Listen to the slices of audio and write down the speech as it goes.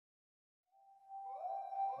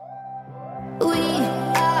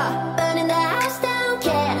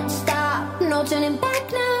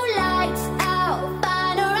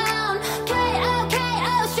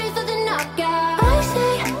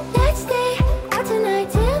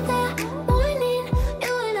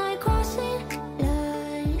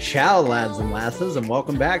Ciao, lads and lasses, and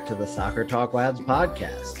welcome back to the Soccer Talk Lads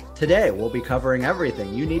podcast. Today, we'll be covering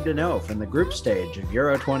everything you need to know from the group stage of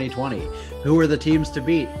Euro 2020. Who are the teams to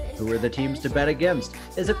beat? Who are the teams to bet against?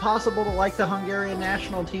 Is it possible to like the Hungarian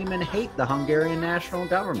national team and hate the Hungarian national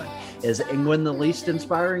government? Is England the least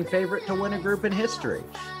inspiring favorite to win a group in history?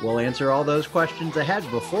 We'll answer all those questions ahead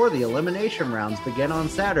before the elimination rounds begin on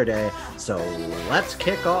Saturday, so let's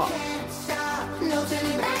kick off.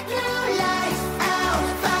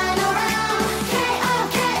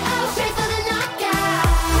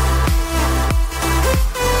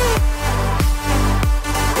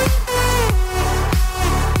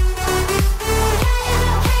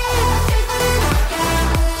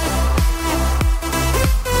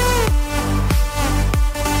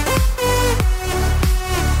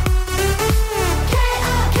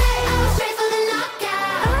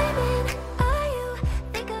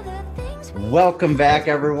 Welcome back,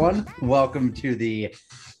 everyone. Welcome to the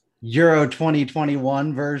Euro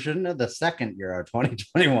 2021 version, the second Euro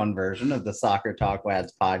 2021 version of the Soccer Talk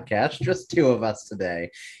Lads podcast. Just two of us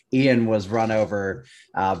today. Ian was run over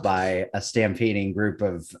by a stampeding group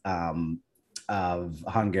of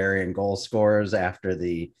Hungarian goal scorers after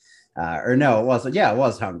the it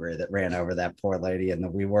was Hungary that ran over that poor lady in the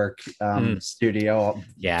WeWork studio.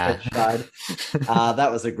 Yeah. That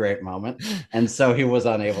was a great moment. And so he was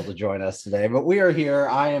unable to join us today, but we are here.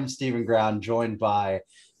 I am Stephen Ground, joined by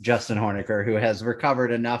Justin Horniker, who has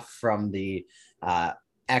recovered enough from the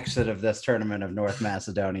exit of this tournament of North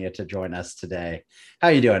Macedonia to join us today. How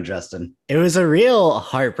you doing, Justin? It was a real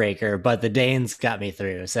heartbreaker, but the Danes got me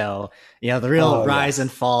through. So, the real rise and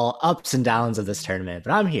fall, ups and downs of this tournament.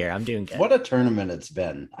 But I'm here. I'm doing good. What a tournament it's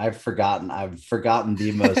been. I've forgotten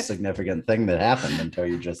the most significant thing that happened until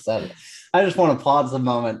you just said it. I just want to pause a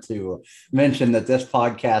moment to mention that this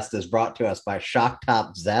podcast is brought to us by Shock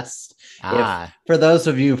Top Zest. For those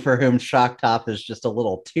of you for whom Shock Top is just a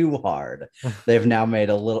little too hard, they've now made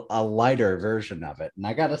a lighter version of it. And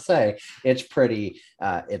I got to say, it's pretty,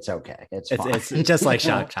 it's okay. It's fine. It's just like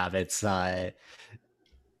Shock Top. It's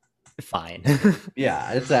fine.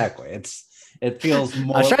 Yeah, exactly. It feels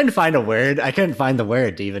more. I was trying to find a word. I couldn't find the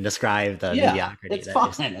word to even describe the mediocrity. It's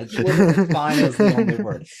fine. It's literally fine is the only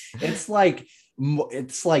word. It's like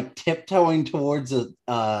tiptoeing towards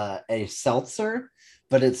a seltzer,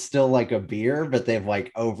 but it's still like a beer, but they've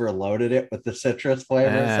like overloaded it with the citrus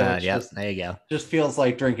flavor. So there you go. Just feels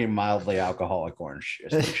like drinking mildly alcoholic orange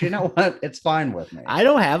juice. But you know what? It's fine with me. I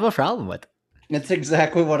don't have a problem with it. It's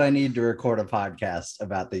exactly what I need to record a podcast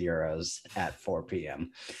about the Euros at 4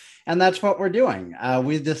 p.m. And that's what we're doing.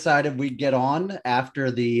 We decided we'd get on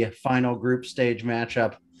after the final group stage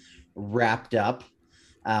matchup wrapped up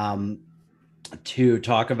to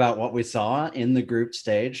talk about what we saw in the group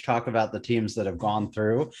stage, talk about the teams that have gone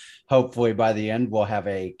through. Hopefully by the end, we'll have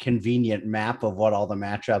a convenient map of what all the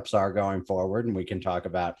matchups are going forward, and we can talk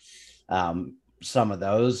about some of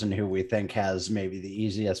those and who we think has maybe the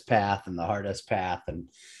easiest path and the hardest path, and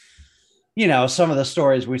some of the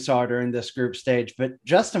stories we saw during this group stage. But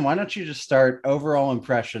Justin, why don't you just start overall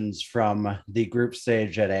impressions from the group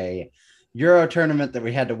stage at a Euro tournament that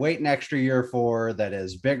we had to wait an extra year for, that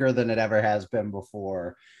is bigger than it ever has been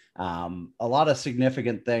before. A lot of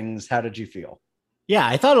significant things. How did you feel? Yeah,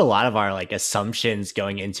 I thought a lot of our assumptions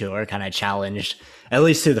going into it were kind of challenged, at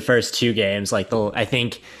least through the first two games. I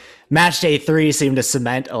think match day 3 seemed to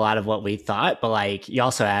cement a lot of what we thought, but you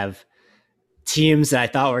also have teams that I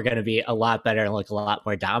thought were going to be a lot better and look a lot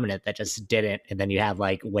more dominant that just didn't. And then you have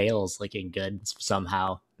Wales looking good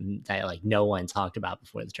somehow that no one talked about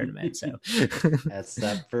before the tournament. So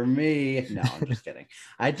except for me. No, I'm just kidding.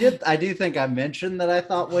 I do think I mentioned that I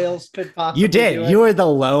thought Wales could possibly. You did. You were the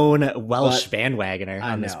lone Welsh bandwagoner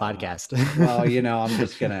on this podcast. Well,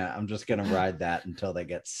 I'm just gonna ride that until they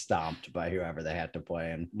get stomped by whoever they had to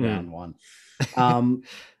play in round one.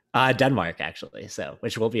 Denmark, actually,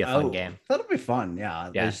 which will be a fun game. That'll be fun. Yeah,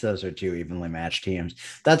 at least those are two evenly matched teams.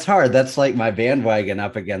 That's hard. That's like my bandwagon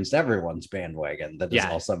up against everyone's bandwagon. That is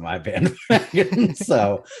also my bandwagon.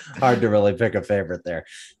 So hard to really pick a favorite there.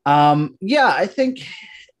 I think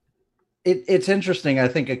it's interesting. I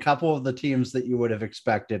think a couple of the teams that you would have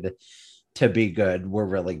expected to be good were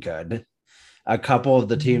really good. A couple of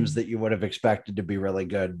the teams that you would have expected to be really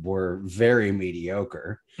good were very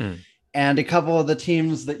mediocre. And a couple of the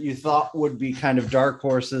teams that you thought would be kind of dark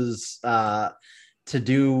horses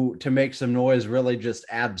to make some noise really just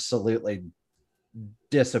absolutely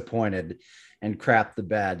disappointed and crapped the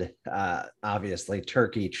bed. Obviously,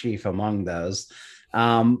 Turkey chief among those.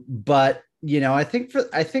 But I think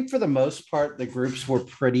for the most part, the groups were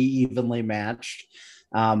pretty evenly matched.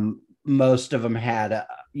 Most of them had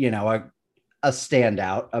a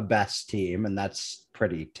standout, a best team, and that's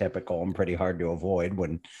pretty typical and pretty hard to avoid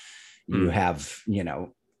when you have,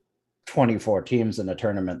 24 teams in a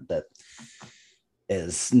tournament that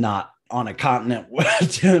is not on a continent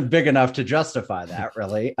big enough to justify that,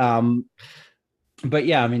 really. But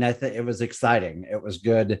yeah, I mean, I think it was exciting. It was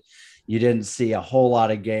good. You didn't see a whole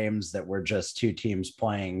lot of games that were just two teams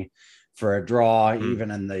playing for a draw.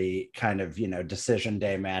 Even in the kind of, decision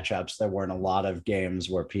day matchups, there weren't a lot of games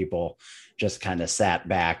where people just kind of sat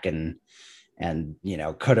back and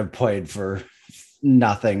could have played for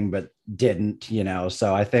nothing but didn't.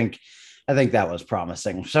 So I think that was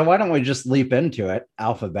promising. So why don't we just leap into it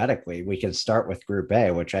alphabetically? We can start with Group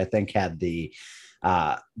A, which I think had the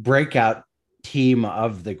breakout team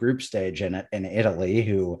of the group stage in Italy,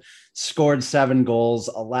 who scored 7 goals,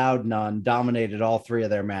 allowed none, dominated all 3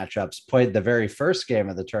 of their matchups, played the very first game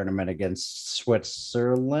of the tournament against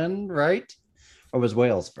Switzerland, right? Or was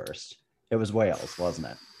Wales first? It was Wales, wasn't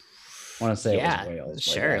it? I want to say it was Wales.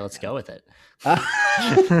 Sure, let's go with it.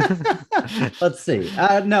 Let's see.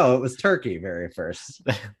 No, it was Turkey very first.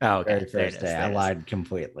 Okay. Very first day. I lied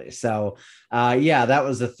completely. So, that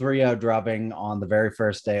was a 3-0 drubbing on the very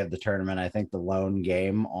first day of the tournament. I think the lone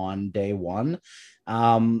game on day 1.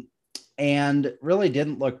 And really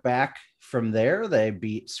didn't look back from there. They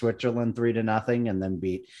beat Switzerland 3-0 and then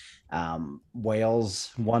beat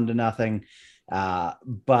Wales 1-0.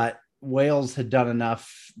 But Wales had done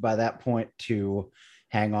enough by that point to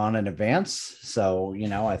hang on and advance. So,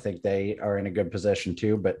 I think they are in a good position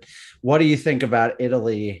too. But what do you think about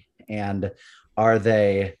Italy, and are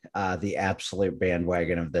they the absolute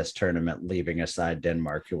bandwagon of this tournament, leaving aside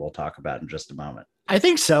Denmark, who we'll talk about in just a moment? I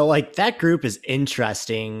think so. Like, that group is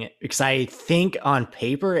interesting because I think on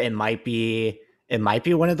paper it might be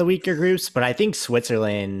one of the weaker groups, but I think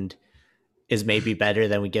Switzerland is maybe better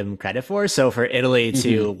than we give them credit for. So for Italy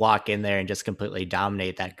to walk in there and just completely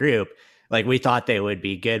dominate that group, like, we thought they would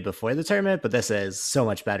be good before the tournament, but this is so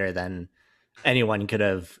much better than anyone could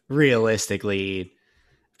have realistically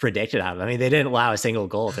predicted of. I mean, they didn't allow a single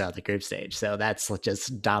goal throughout the group stage. So that's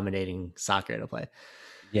just dominating soccer to play.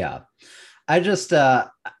 Yeah. I just,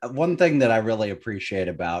 one thing that I really appreciate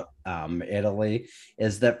about Italy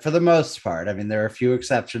is that for the most part, I mean, there are a few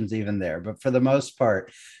exceptions even there, but for the most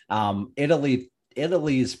part,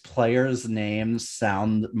 Italy's players' names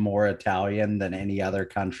sound more Italian than any other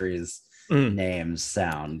country's names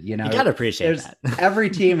sound. You gotta appreciate that. Every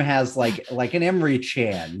team has like an Emre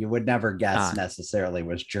Can, you would never guess necessarily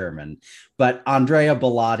was German, but Andrea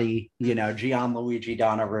Bellotti, Gianluigi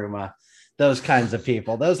Donnarumma, those kinds of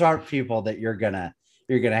people. Those aren't people that you're gonna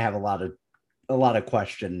have a lot of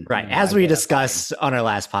question. Right. As we discussed on our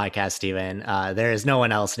last podcast, Steven, there is no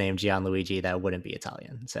one else named Gianluigi that wouldn't be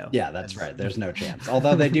Italian. So yeah, that's right. There's no chance.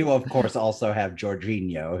 Although they do, of course, also have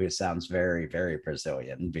Jorginho, who sounds very, very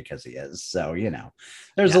Brazilian because he is. So,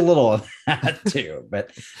 there's a little of that too.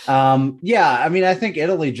 But I mean, I think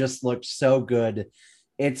Italy just looked so good.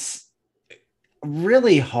 It's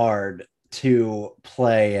really hard to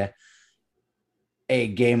play a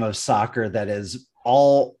game of soccer that is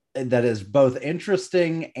both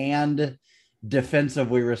interesting and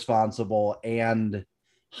defensively responsible and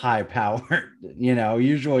high powered.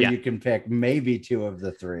 Usually you can pick maybe 2 of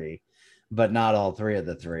the 3, but not all 3 of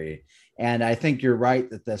the 3. And I think you're right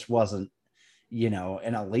that this wasn't,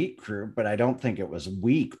 an elite group, but I don't think it was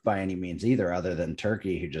weak by any means either, other than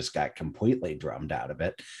Turkey, who just got completely drummed out of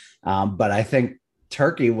it. But I think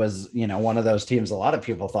Turkey was, one of those teams a lot of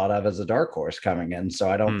people thought of as a dark horse coming in. So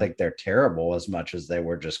I don't think they're terrible as much as they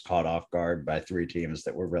were just caught off guard by 3 teams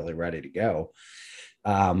that were really ready to go.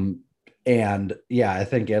 I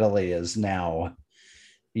think Italy is now,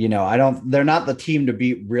 they're not the team to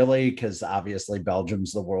beat really, because obviously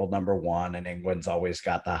Belgium's the world number 1 and England's always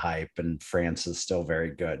got the hype and France is still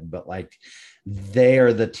very good. But they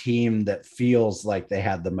are the team that feels like they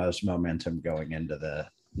had the most momentum going into the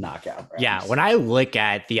knockout rounds. Yeah, when I look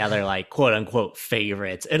at the other quote unquote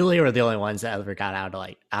favorites, Italy were the only ones that ever got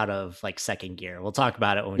out of second gear. We'll talk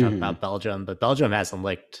about it when we talk about Belgium, but Belgium hasn't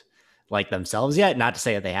looked like themselves yet. Not to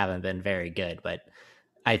say that they haven't been very good, but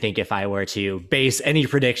I think if I were to base any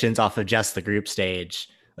predictions off of just the group stage,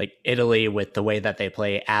 Italy, with the way that they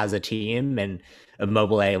play as a team, and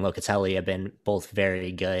Immobile and Locatelli have been both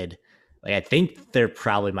very good. I think they're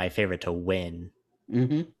probably my favorite to win.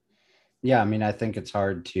 Yeah, I mean, I think it's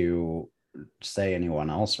hard to say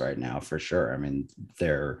anyone else right now for sure. I mean,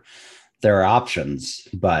 there are options,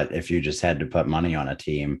 but if you just had to put money on a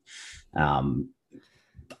team,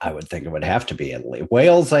 I would think it would have to be Italy.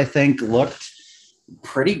 Wales, I think, looked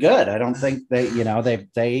pretty good. I don't think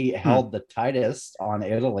they held the tightest on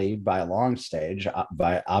Italy by a long stage.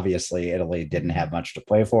 But obviously, Italy didn't have much to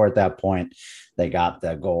play for at that point. They got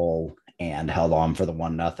the goal and held on for the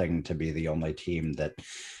 1-0 to be the only team that,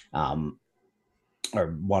 or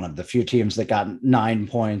one of the few teams that got 9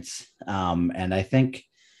 points. And I think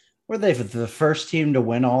were they the first team to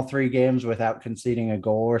win all 3 games without conceding a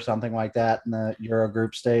goal or something like that in the Euro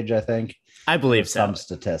group stage, I think. I believe so. Some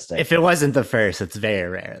statistic. If it wasn't the first, it's very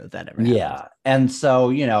rare that ever happens. Yeah. And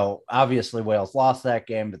so, obviously Wales lost that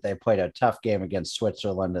game, but they played a tough game against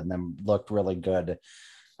Switzerland and then looked really good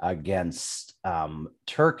against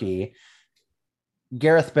Turkey.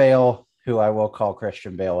 Gareth Bale, who I will call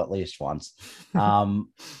Christian Bale at least once,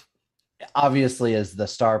 obviously is the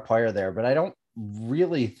star player there, but I don't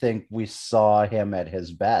really think we saw him at his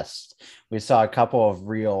best. We saw a couple of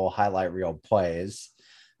real highlight reel plays.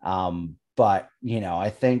 But I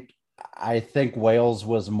think Wales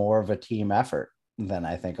was more of a team effort than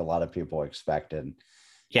I think a lot of people expected.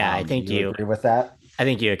 Yeah, I think you agree with that. I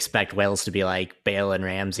think you expect Wales to be like Bale and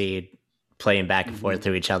Ramsey playing back and forth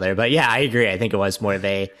to each other. But yeah, I agree. I think it was more of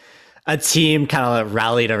a team kind of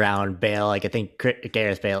rallied around Bale. Like I think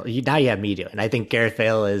Gareth Bale, now you have me doing. I think Gareth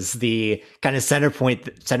Bale is the kind of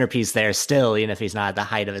centerpiece there still, even if he's not at the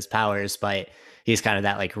height of his powers, but he's kind of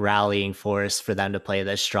that like rallying force for them to play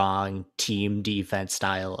this strong team defense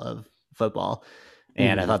style of football.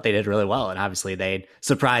 And I thought they did really well. And obviously they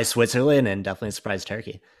surprised Switzerland and definitely surprised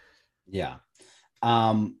Turkey. Yeah.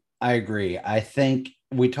 I agree. I think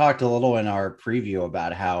we talked a little in our preview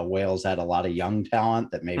about how Wales had a lot of young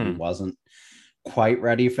talent that maybe wasn't quite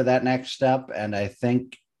ready for that next step. And I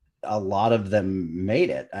think a lot of them made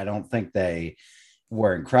it. I don't think they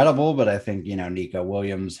were incredible, but I think, Nico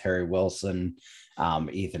Williams, Harry Wilson,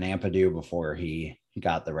 Ethan Ampadu before he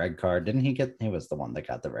got the red card. Didn't he was the one that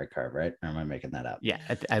got the red card, right? Or am I making that up? Yeah,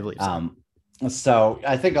 I believe so. So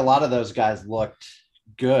I think a lot of those guys looked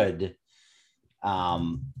good.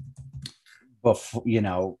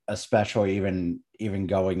 Before, especially even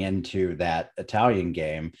going into that Italian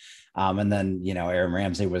game. And then, Aaron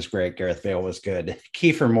Ramsey was great. Gareth Bale was good.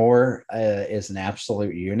 Kiefer Moore is an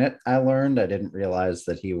absolute unit. I learned. I didn't realize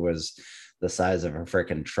that he was the size of a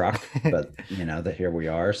freaking truck, but that here we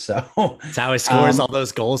are. So that's how he scores all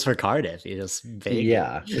those goals for Cardiff. He just big.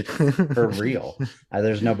 Yeah, for real.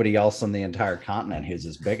 There's nobody else on the entire continent who's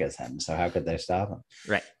as big as him. So how could they stop him?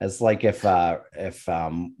 Right. It's like if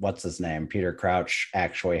what's his name? Peter Crouch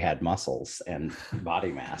actually had muscles and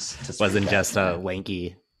body mass. Wasn't just a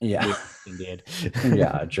lanky. Yeah. Indeed.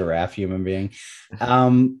 Yeah. A giraffe human being.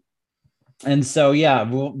 And so, yeah,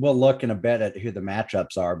 we'll look in a bit at who the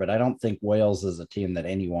matchups are, but I don't think Wales is a team that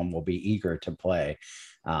anyone will be eager to play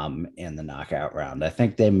in the knockout round. I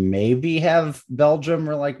think they maybe have Belgium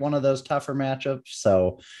or like one of those tougher matchups.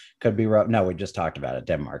 So could be rough. No, we just talked about it.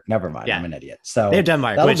 Denmark. Never mind. Yeah. I'm an idiot. So they have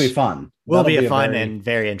Denmark. That'll be fun. Will be a fun and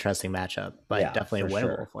very interesting matchup, but definitely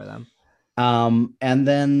winnable for them. And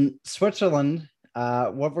then Switzerland.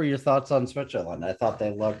 What were your thoughts on Switzerland? I thought they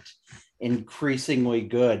looked increasingly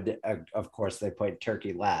good. Of course, they played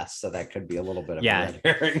Turkey last, so that could be a little bit of a red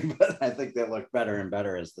herring, but I think they looked better and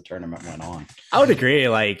better as the tournament went on. I would agree.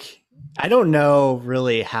 Like, I don't know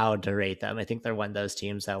really how to rate them. I think they're one of those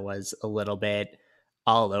teams that was a little bit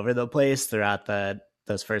all over the place throughout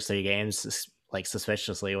those first 3 games, like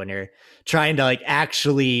suspiciously when you're trying to like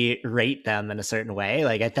actually rate them in a certain way.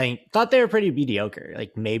 Like I thought they were pretty mediocre.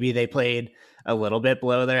 Like maybe they played a little bit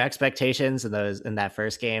below their expectations in that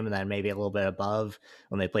first game, and then maybe a little bit above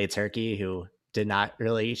when they played Turkey, who did not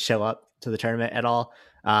really show up to the tournament at all.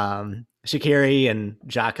 Shaqiri and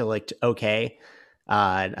Xhaka looked okay.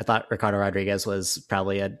 I thought Ricardo Rodriguez was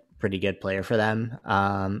probably a pretty good player for them.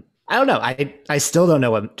 I don't know. I still don't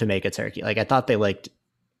know what to make of Turkey. Like I thought they looked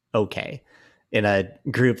okay in a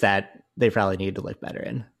group that they probably need to look better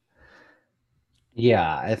in.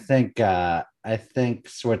 Yeah, I think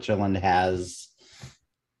Switzerland has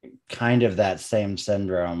kind of that same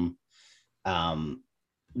syndrome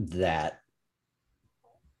that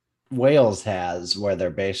Wales has, where they're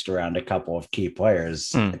based around a couple of key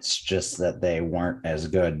players. It's just that they weren't as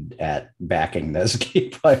good at backing those key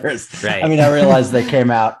players. Right. I mean, I realized they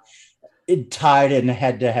came out tied in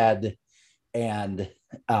head-to-head and,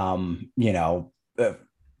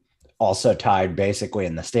 also tied basically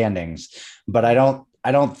in the standings. But I don't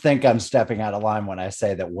think I'm stepping out of line when I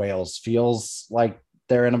say that Wales feels like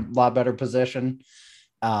they're in a lot better position.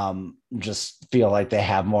 Just feel like they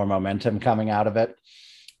have more momentum coming out of it.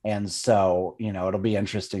 And so, it'll be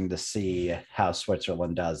interesting to see how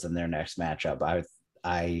Switzerland does in their next matchup.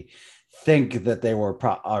 I think that they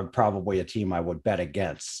are probably a team I would bet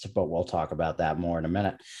against, but we'll talk about that more in a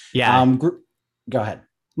minute. Yeah. Go ahead.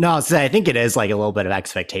 No, so I think it is like a little bit of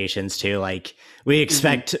expectations too. Like we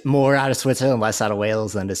expect more out of Switzerland, less out of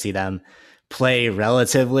Wales, than to see them play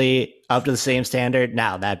relatively up to the same standard.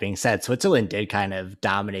 Now, that being said, Switzerland did kind of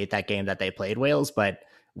dominate that game that they played Wales, but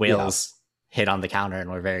Wales hit on the counter and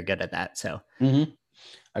were very good at that. So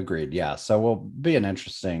agreed. Yeah. So will be an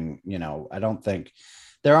interesting, I don't think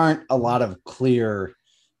there aren't a lot of clear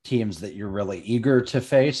teams that you're really eager to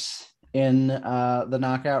face in the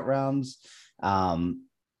knockout rounds.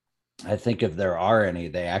 I think if there are any,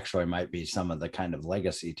 they actually might be some of the kind of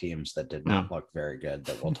legacy teams that did not look very good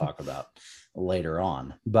that we'll talk about later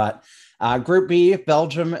on. But Group B,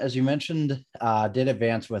 Belgium, as you mentioned, did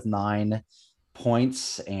advance with 9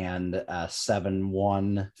 points and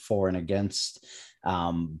 7-1 for and against.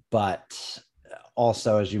 But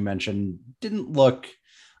also, as you mentioned, didn't look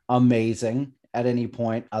amazing at any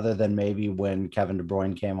point other than maybe when Kevin De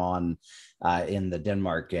Bruyne came on in the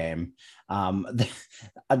Denmark game.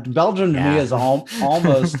 Belgium to me is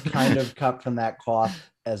almost kind of cut from that cloth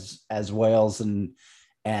as Wales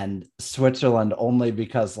and Switzerland, only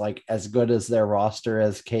because like as good as their roster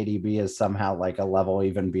is, KDB is somehow like a level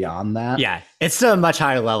even beyond that. Yeah, it's still a much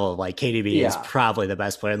higher level. Like KDB is probably the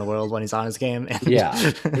best player in the world when he's on his game.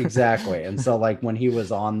 Yeah, exactly. And so like when he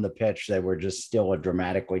was on the pitch, they were just still a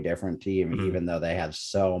dramatically different team, even though they have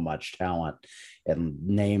so much talent and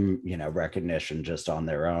name, recognition just on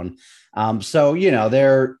their own. So,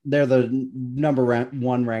 they're the number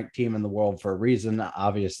 1 ranked team in the world for a reason.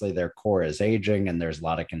 Obviously, their core is aging, and there's a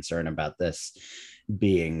lot of concern about this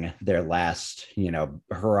being their last,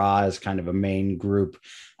 hurrah as kind of a main group.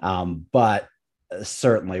 But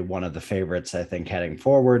certainly one of the favorites, I think, heading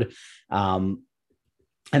forward. And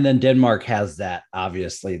then Denmark has that,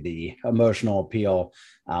 obviously, the emotional appeal.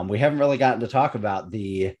 We haven't really gotten to talk about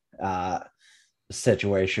the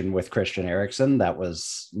situation with Christian Eriksen. That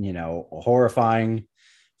was, horrifying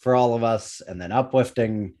for all of us, and then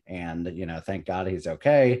uplifting, and, thank God he's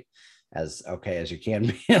okay as you can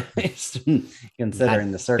be, at least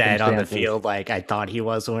considering the circumstances. Dead on the field like I thought he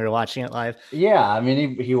was when we were watching it live. Yeah, I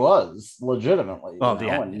mean, he was legitimately.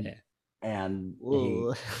 And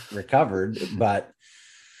he recovered, but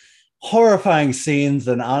horrifying scenes.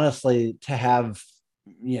 And honestly, to have,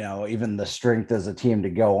 even the strength as a team to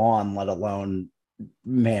go on, let alone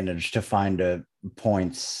manage to find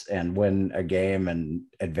points and win a game and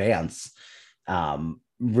advance,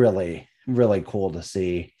 really, really cool to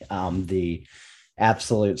see. The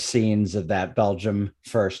absolute scenes of that Belgium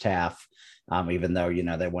first half, even though,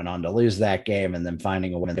 they went on to lose that game, and then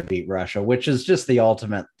finding a win to beat Russia, which is just the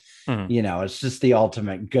ultimate, it's just the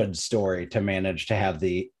ultimate good story to manage to have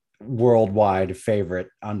the worldwide favorite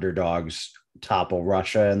underdogs topple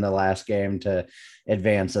Russia in the last game to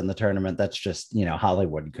advance in the tournament. That's just,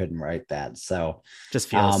 Hollywood couldn't write that. So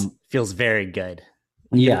just feels very good.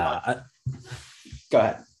 Yeah. Go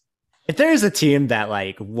ahead. If there's a team that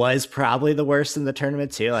like was probably the worst in the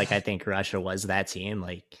tournament too, like I think Russia was that team.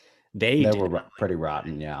 Like they were pretty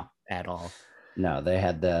rotten. Yeah. At all. No, they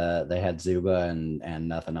had Zuba and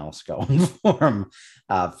nothing else going for them.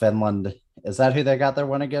 Finland, is that who they got their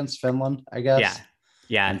one against? Finland, I guess.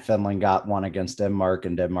 Yeah. And Finland got one against Denmark,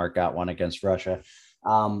 and Denmark got one against Russia.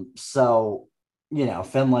 So,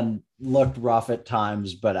 Finland looked rough at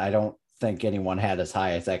times, but I don't think anyone had as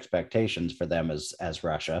high as expectations for them as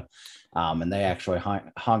Russia. And they actually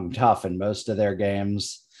hung tough in most of their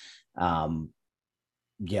games. Russia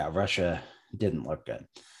didn't look good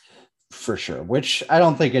for sure, which I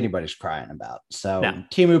don't think anybody's crying about. So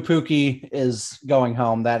Teemu Pukki is going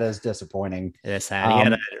home. That is disappointing. It is sad. He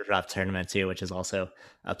had a rough tournament too, which is also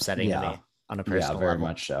upsetting to me on a personal very level.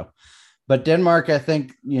 much so. But Denmark, I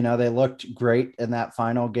think, they looked great in that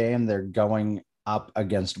final game. They're going up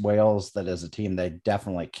against Wales. That is a team they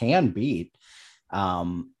definitely can beat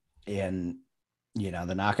in,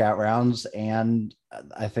 the knockout rounds. And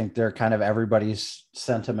I think they're kind of everybody's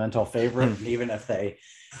sentimental favorite, even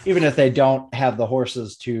if they don't have the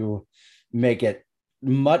horses to make it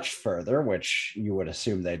much further, which you would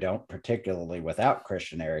assume they don't, particularly without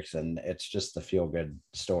Christian Eriksen. It's just the feel-good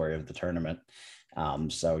story of the tournament.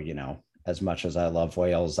 So, as much as I love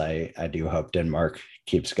Wales, I do hope Denmark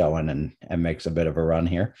keeps going and makes a bit of a run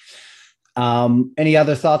here. Any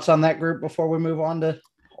other thoughts on that group before we move on to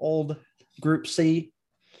old Group C?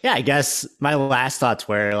 Yeah, I guess my last thoughts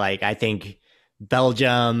were like, I think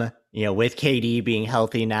Belgium, with KDB being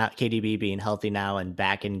healthy now and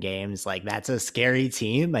back in games, like that's a scary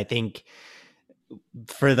team. I think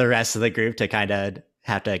for the rest of the group to kind of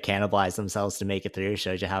have to cannibalize themselves to make it through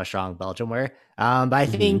shows you how strong Belgium were. But I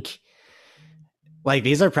think Like,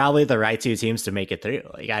 these are probably the right two teams to make it through.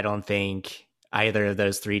 Like, I don't think either of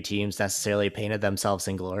those three teams necessarily painted themselves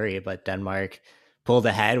in glory, but Denmark pulled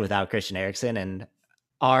ahead without Christian Eriksen and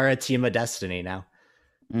are a team of destiny now.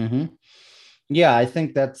 Mm-hmm. Yeah, I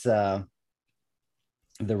think that's the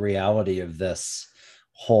reality of this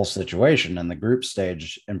whole situation, and the group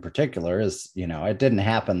stage in particular is, it didn't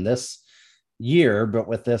happen this year, but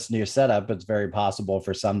with this new setup, it's very possible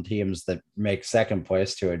for some teams that make second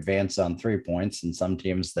place to advance on 3 points, and some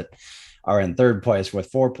teams that are in third place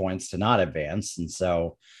with 4 points to not advance. And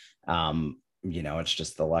so, it's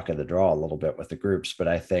just the luck of the draw a little bit with the groups. But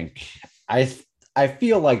I think I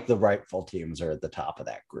feel like the rightful teams are at the top of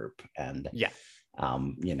that group, and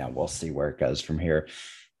we'll see where it goes from here.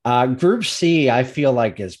 Group C, I feel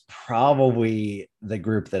like, is probably the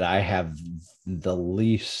group that I have the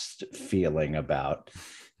least feeling about.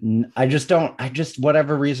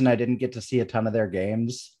 Whatever reason, I didn't get to see a ton of their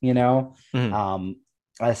games,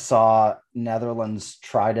 I saw Netherlands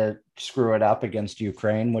try to screw it up against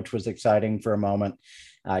Ukraine, which was exciting for a moment.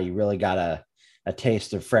 You really got a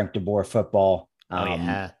taste of Frank de Boer football.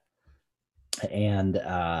 And,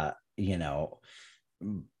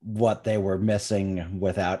 what they were missing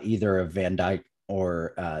without either of Van Dijk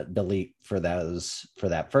or De Ligt for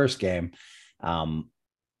that first game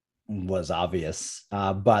was obvious.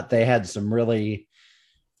 But they had some really,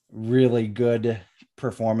 really good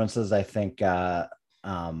performances. I think Gini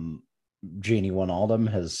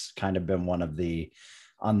Wijnaldum has kind of been one of the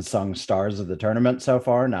unsung stars of the tournament so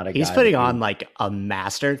far. He's putting on like a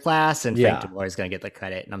master class, and Frank de Boer is going to get the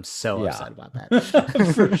credit, and I'm so upset about that.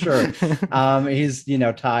 For sure. He's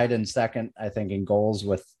tied in second, I think, in goals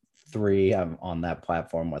with 3 on that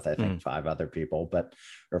platform with I think 5 other people,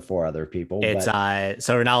 or 4 other people. It's so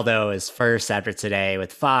Ronaldo is first after today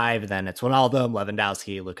with 5, then it's Wijnaldum,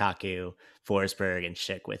 Lewandowski, Lukaku, Forsberg, and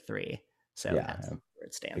Schick with 3. So that's where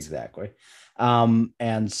it stands. Exactly.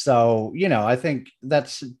 And so, I think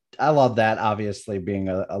I love that, obviously, being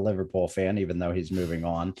a Liverpool fan, even though he's moving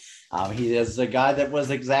on. He is a guy that was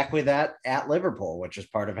exactly that at Liverpool, which is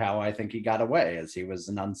part of how I think he got away, as he was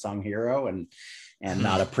an unsung hero and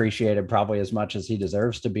not appreciated probably as much as he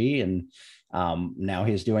deserves to be. And now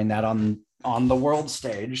he's doing that on the world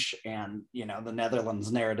stage. And, the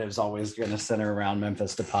Netherlands narrative is always going to center around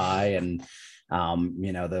Memphis Depay and,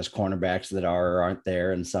 those cornerbacks that are or aren't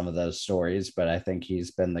there in some of those stories. But I think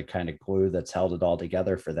he's been the kind of glue that's held it all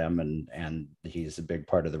together for them. And he's a big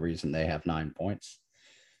part of the reason they have 9 points.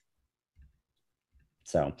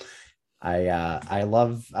 So I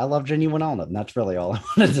love Gini Wijnaldum. That's really all I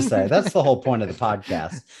wanted to say. That's the whole point of the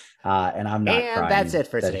podcast. And I'm not crying. That's it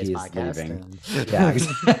for today's podcast. Yeah,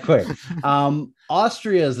 exactly.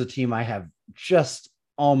 Austria is a team I have just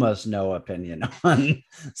almost no opinion on,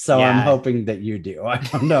 so I'm hoping that you do. I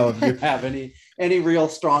don't know if you have any real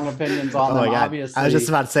strong opinions on them. Obviously, I was just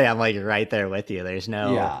about to say, I'm like right there with you. There's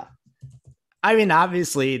no I mean,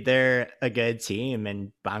 obviously they're a good team,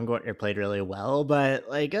 and Baumgartner played really well, but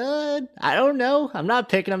like, I don't know. I'm not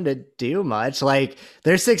picking them to do much. Like,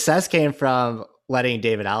 their success came from letting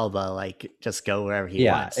David Alaba like just go wherever he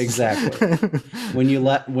wants. Yeah, exactly. when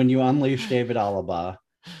you unleash David Alaba,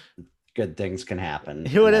 good things can happen.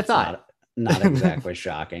 Who would have thought? Not exactly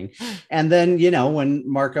shocking. And then, when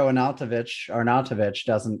Marco Arnautovic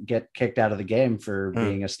doesn't get kicked out of the game for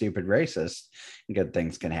being a stupid racist, good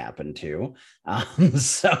things can happen too. When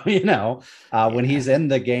he's in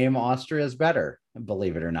the game, Austria is better,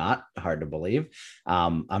 believe it or not. Hard to believe.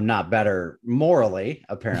 I'm not better morally,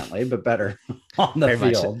 apparently, but better on the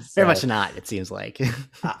field. Very much not, it seems like.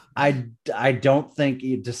 I don't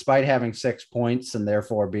think, despite having 6 points and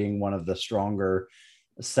therefore being one of the stronger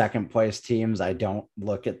second place teams, I don't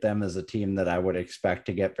look at them as a team that I would expect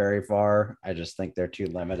to get very far. I just think they're too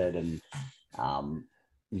limited. And,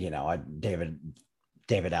 David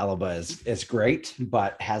Alaba is great,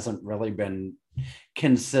 but hasn't really been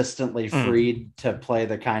consistently freed to play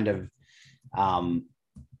the kind of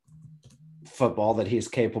football that he's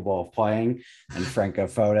capable of playing. And Franco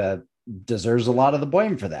Foda deserves a lot of the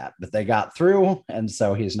blame for that, but they got through. And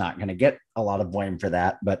so he's not going to get a lot of blame for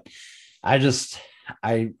that. But I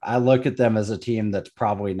look at them as a team that's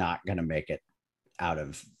probably not going to make it out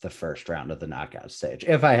of the first round of the knockout stage,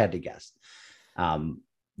 if I had to guess.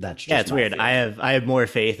 That's just it's weird. Feeling. I have more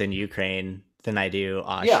faith in Ukraine than I do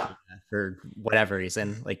Austria for whatever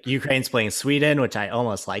reason. Like, Ukraine's playing Sweden, which I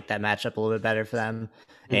almost like that matchup a little bit better for them,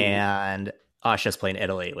 and Austria's playing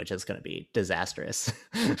Italy, which is going to be disastrous.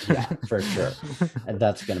 Yeah, for sure. And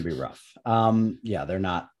that's going to be rough. They're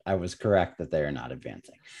not. I was correct that they are not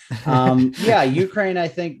advancing. Ukraine, I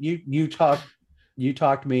think you you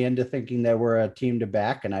talked me into thinking they were a team to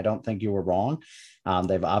back, and I don't think you were wrong.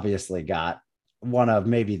 They've obviously got one of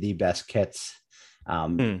maybe the best kits.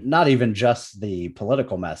 Not even just the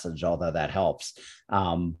political message, although that helps,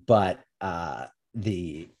 but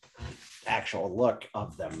the actual look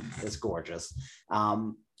of them is gorgeous.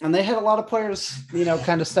 And they had a lot of players,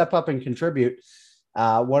 kind of step up and contribute.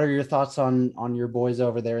 What are your thoughts on your boys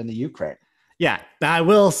over there in the Ukraine? Yeah, I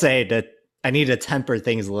will say that I need to temper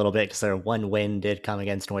things a little bit because their one win did come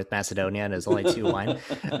against North Macedonia and it was only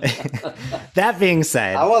 2-1. That being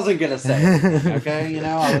said, I wasn't going to say it, okay?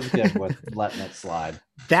 I was good with letting it slide.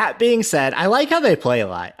 That being said, I like how they play a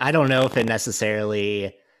lot. I don't know if it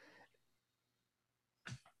necessarily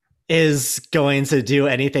is going to do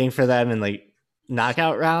anything for them in like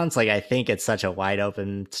knockout rounds. Like, I think it's such a wide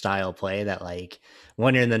open style play that like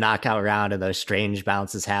when you're in the knockout round and those strange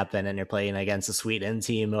bounces happen and you're playing against a Sweden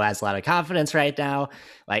team who has a lot of confidence right now,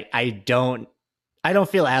 like I don't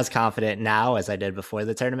feel as confident now as I did before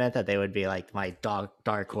the tournament that they would be like my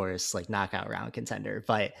dark horse, like knockout round contender.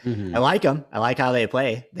 But I like them. I like how they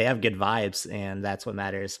play. They have good vibes, and that's what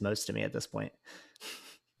matters most to me at this point.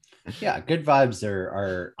 Yeah, good vibes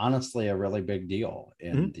are honestly a really big deal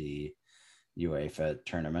in the UEFA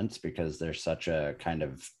tournaments because there's such a kind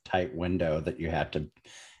of tight window that you have to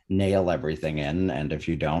nail everything in, and if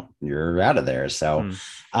you don't, you're out of there. So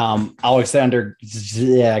Alexander,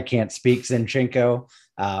 I can't speak, Zinchenko,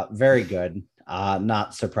 very good.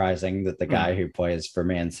 Not surprising that the guy who plays for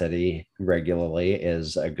Man City regularly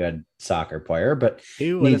is a good soccer player, but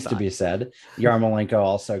needs to be said. Yarmolenko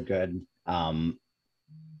also good.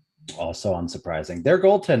 Also unsurprising. Their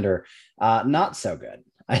goaltender, not so good.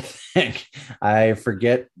 I think I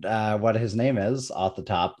forget what his name is off the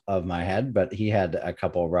top of my head, but he had a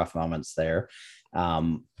couple of rough moments there.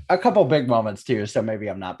 A couple big moments too. So maybe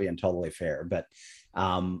I'm not being totally fair, but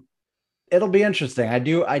it'll be interesting. I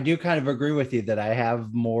do kind of agree with you that I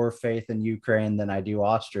have more faith in Ukraine than I do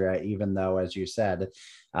Austria, even though, as you said,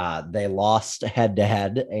 they lost head to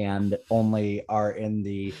head and only are in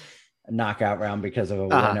the knockout round because of a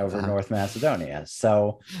win over North Macedonia.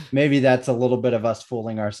 So maybe that's a little bit of us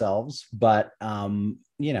fooling ourselves, but I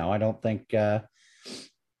don't think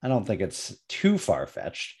it's too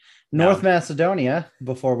far-fetched. North Macedonia,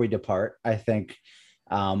 before we depart, I think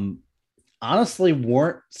honestly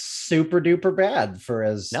weren't super duper bad for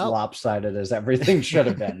as lopsided as everything should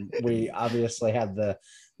have been. We obviously had the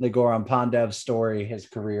Goran Pandev story, his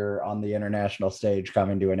career on the international stage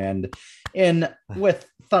coming to an end with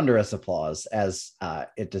thunderous applause, as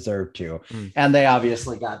it deserved to. And they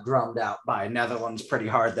obviously got drummed out by Netherlands pretty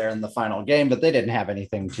hard there in the final game, but they didn't have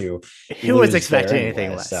anything to Who was expecting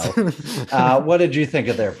anything less? So what did you think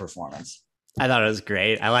of their performance? I thought it was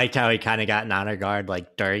great. I liked how he kind of got in honor guard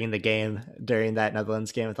like during that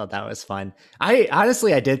Netherlands game. I thought that was fun.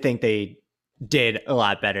 I did think they did a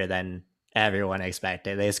lot better than everyone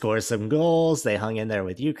expected. They scored some goals. They hung in there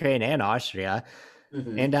with Ukraine and Austria.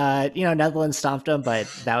 And Netherlands stomped them, but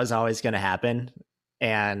that was always going to happen.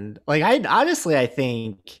 And like I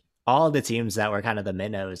think all of the teams that were kind of the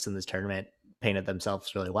minnows in this tournament painted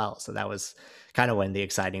themselves really well. So that was kind of one of the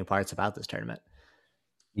exciting parts about this tournament.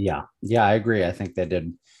 Yeah, I agree. I think they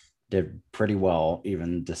did pretty well,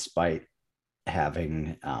 even despite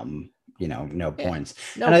having no points.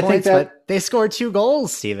 And I think that they scored 2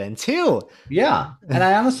 goals, Steven, 2. Yeah. And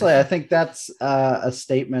I think that's a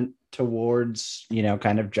statement towards,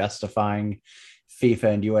 kind of justifying FIFA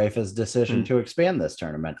and UEFA's decision to expand this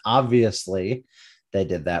tournament. Obviously, they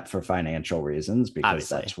did that for financial reasons because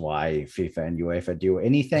that's why FIFA and UEFA do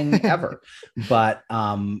anything ever. But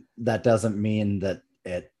that doesn't mean that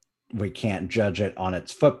we can't judge it on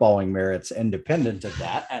its footballing merits independent of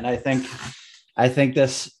that. And I think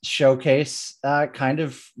this showcase kind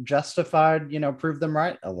of justified, proved them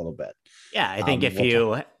right a little bit. Yeah, I think if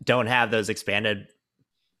you don't have those expanded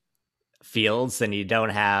fields, then you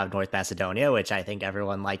don't have North Macedonia, which I think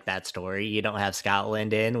everyone liked that story. You don't have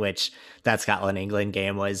Scotland which that Scotland-England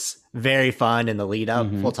game was very fun in the lead up.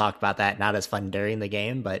 We'll talk about that. Not as fun during the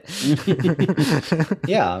game, but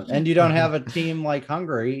yeah. And you don't have a team like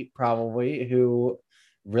Hungary probably who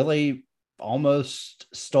really almost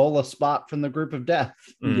stole a spot from the group of death,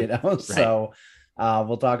 right. So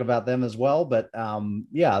we'll talk about them as well. But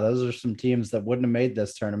those are some teams that wouldn't have made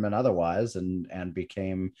this tournament otherwise and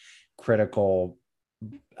became critical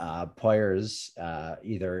players,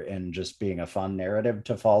 either in just being a fun narrative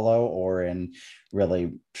to follow or in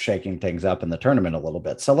really shaking things up in the tournament a little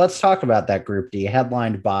bit. So let's talk about that Group D,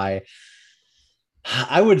 headlined by,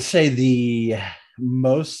 I would say, the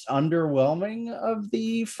most underwhelming of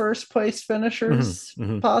the first place finishers,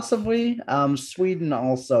 possibly. Sweden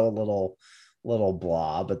also a little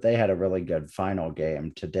blah, but they had a really good final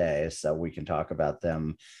game today, so we can talk about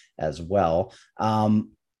them as well.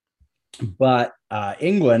 But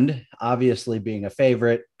England, obviously being a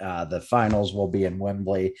favorite, the finals will be in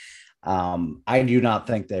Wembley. I do not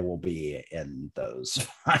think they will be in those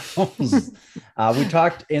finals. We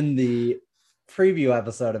talked in the preview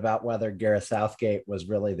episode about whether Gareth Southgate was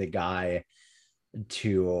really the guy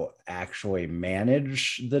to actually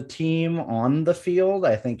manage the team on the field.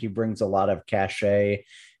 I think he brings a lot of cachet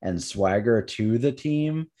and swagger to the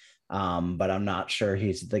team. But I'm not sure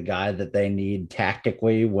he's the guy that they need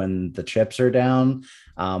tactically when the chips are down.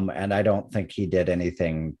 And I don't think he did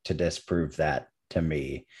anything to disprove that to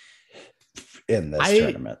me in this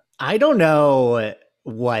tournament. I don't know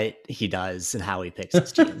what he does and how he picks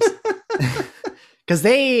his teams. Because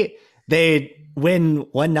they win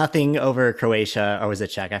 1-0 over Croatia, or was it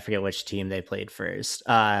Czech? I forget which team they played first.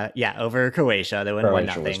 Over Croatia. They win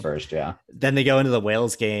 1-0. Was first, yeah. Then they go into the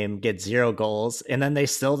Wales game, get 0 goals, and then they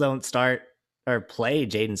still don't start or play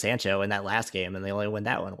Jadon Sancho in that last game, and they only win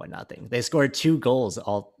that one 1-0. They scored 2 goals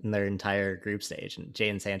all in their entire group stage, and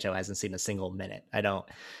Jadon Sancho hasn't seen a single minute. I don't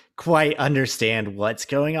quite understand what's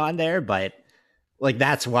going on there, but like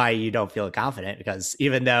that's why you don't feel confident, because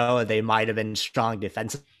even though they might have been strong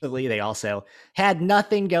defensively, they also had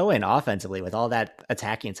nothing going offensively with all that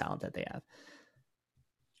attacking talent that they have.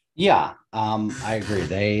 Yeah, I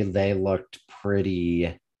agree. They looked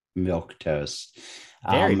pretty milquetoast.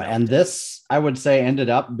 And this, I would say,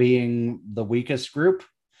 ended up being the weakest group.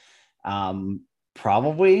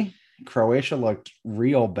 Probably Croatia looked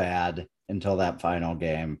real bad until that final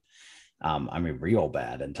game. Real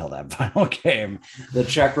bad until that final game. The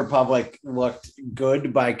Czech Republic looked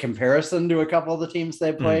good by comparison to a couple of the teams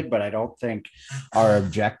they played, but I don't think are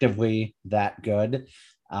objectively that good.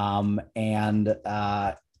 I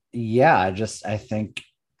think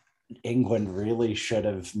England really should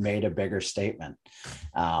have made a bigger statement.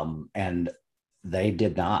 And they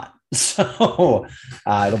did not. So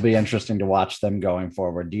it'll be interesting to watch them going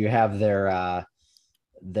forward. Do you have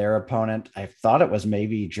their opponent? I thought it was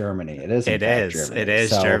maybe Germany. It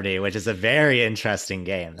is Germany, which is a very interesting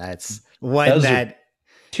game. That's one that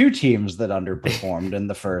two teams that underperformed in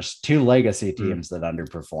the first, two legacy teams that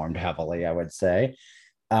underperformed heavily, I would say.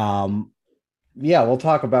 We'll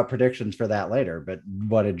talk about predictions for that later, but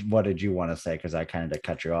what did you want to say? Because I kind of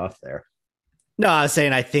cut you off there. No, I was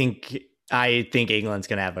saying I think England's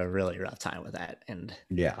gonna have a really rough time with that. And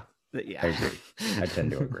yeah. I agree. I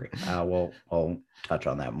tend to agree. We'll touch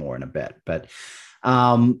on that more in a bit. But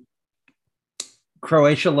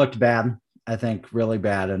Croatia looked bad, I think, really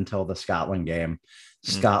bad until the Scotland game.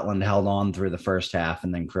 Scotland held on through the first half,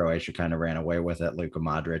 and then Croatia kind of ran away with it. Luka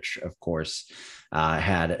Modric, of course,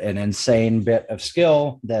 had an insane bit of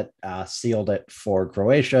skill that sealed it for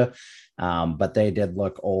Croatia. But they did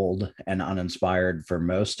look old and uninspired for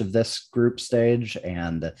most of this group stage.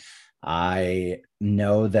 And I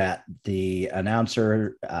know that the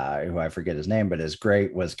announcer, who I forget his name, but is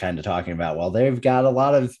great, was kind of talking about, well, they've got a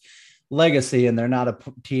lot of legacy and they're not a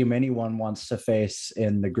team anyone wants to face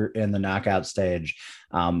in the knockout stage.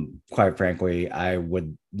 Quite frankly, I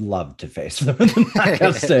would love to face them in the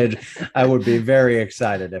knockout stage. I would be very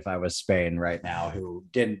excited if I was Spain right now, who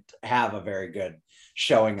didn't have a very good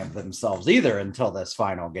showing of themselves either until this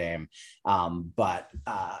final game.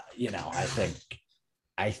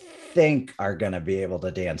 I think are going to be able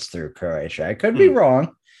to dance through Croatia. I could be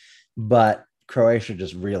wrong, but Croatia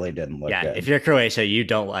just really didn't look good. If you're Croatia, you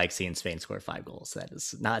don't like seeing Spain score 5 goals. That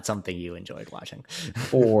is not something you enjoyed watching.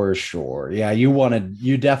 For sure. Yeah,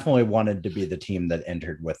 you definitely wanted to be the team that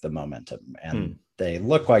entered with the momentum, and they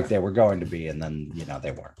looked like they were going to be, and then,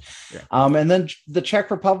 they weren't. Yeah. And then the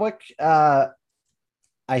Czech Republic, I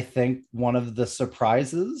think one of the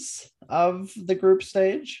surprises of the group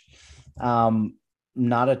stage.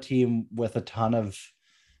 Not a team with a ton of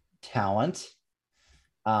talent.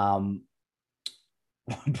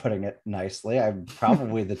 Putting it nicely, I'm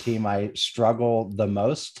probably the team I struggle the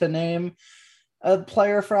most to name a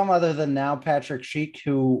player from, other than now Patrick Schick,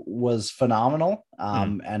 who was phenomenal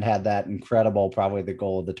and had that incredible, probably the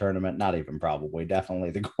goal of the tournament, not even probably,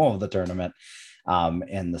 definitely the goal of the tournament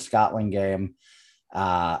in the Scotland game.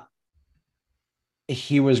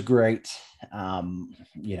 He was great.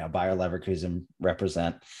 Bayer Leverkusen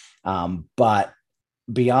represent. But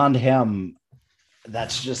beyond him,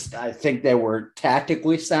 that's just, I think they were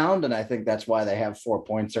tactically sound, and I think that's why they have 4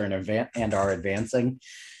 points and are advancing.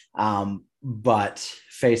 But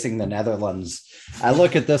facing the Netherlands, I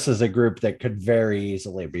look at this as a group that could very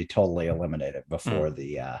easily be totally eliminated before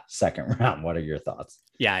the second round. What are your thoughts?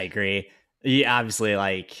 Yeah, I agree. Yeah, obviously,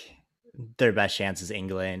 their best chance is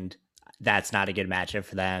England. that's not a good matchup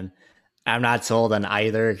for them. I'm not sold on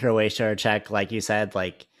either Croatia or Czech, like you said.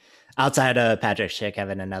 Like outside of Patrick Schick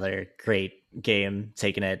having another great game,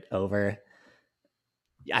 taking it over,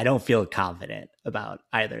 I don't feel confident about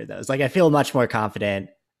either of those. Like I feel much more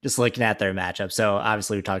confident just looking at their matchup. So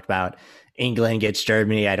obviously we talked about England gets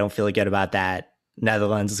Germany. I don't feel good about that.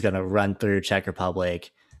 Netherlands is going to run through Czech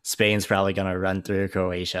Republic. Spain's probably going to run through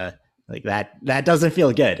Croatia. Like that doesn't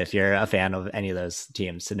feel good if you're a fan of any of those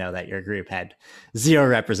teams to know that your group had zero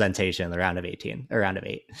representation in the round of 18 or round of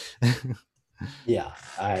 8. Yeah,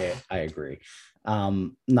 I agree.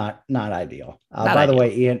 Not ideal. Not by ideal. The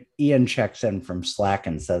way, Ian checks in from Slack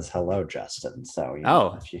and says hello, Justin. So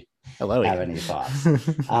if you hello, have Ian. Any thoughts.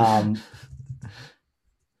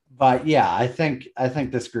 But yeah, I think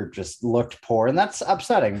this group just looked poor, and that's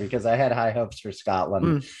upsetting because I had high hopes for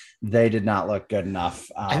Scotland. They did not look good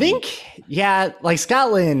enough. I think, like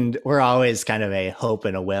Scotland were always kind of a hope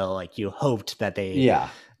and a will. Like you hoped that they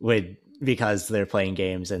would, because they're playing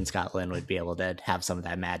games in Scotland, would be able to have some of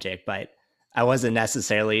that magic. But I wasn't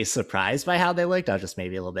necessarily surprised by how they looked. I was just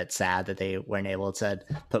maybe a little bit sad that they weren't able to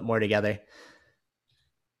put more together.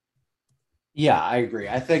 Yeah, I agree.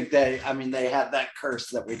 I think they had that curse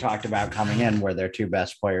that we talked about coming in where their two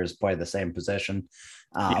best players play the same position.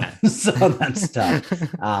 So that's tough.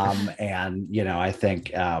 And, I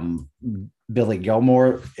think Billy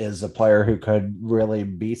Gilmore is a player who could really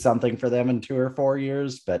be something for them in 2 or 4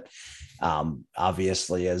 years, but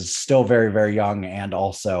obviously is still very, very young and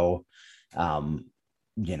also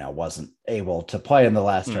wasn't able to play in the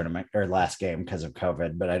last tournament or last game because of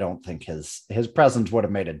COVID, but I don't think his presence would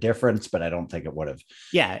have made a difference, but I don't think it would have.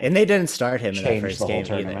 Yeah. And they didn't start him in that first game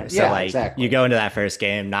either. So exactly. You go into that first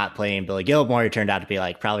game, not playing Billy Gilmore, who turned out to be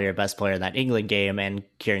like probably your best player in that England game. And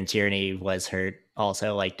Kieran Tierney was hurt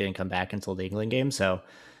also, like didn't come back until the England game. So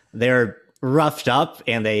they're roughed up,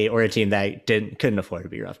 and they were a team that couldn't afford to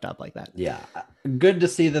be roughed up like that. Yeah. Good to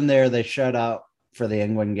see them there. They shut out for the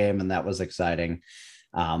England game, and that was exciting.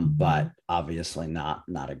 But obviously not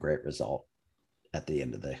a great result at the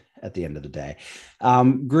end of the day.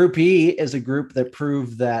 Group E is a group that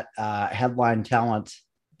proved that headline talent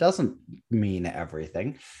doesn't mean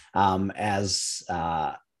everything. As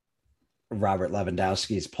Robert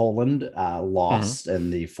Lewandowski's Poland lost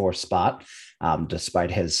in the 4th spot,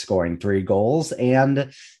 despite his scoring 3 goals,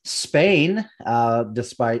 and Spain,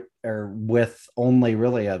 with only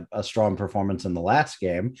really a strong performance in the last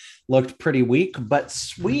game, looked pretty weak. But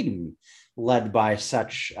Sweden, led by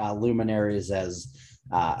such luminaries as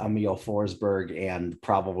Emil Forsberg and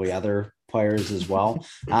probably other players as well,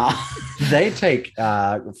 they take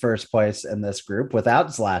first place in this group without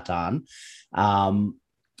Zlatan.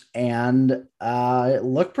 And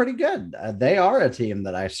look pretty good. They are a team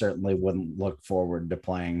that I certainly wouldn't look forward to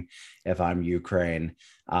playing if I'm Ukraine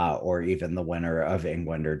or even the winner of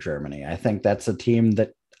England or Germany. I think that's a team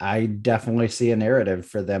that I definitely see a narrative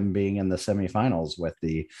for them being in the semifinals with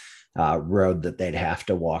the road that they'd have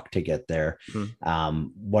to walk to get there.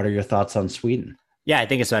 What are your thoughts on Sweden? Yeah, I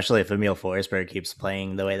think especially if Emil Forsberg keeps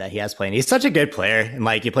playing the way that he has played. He's such a good player, and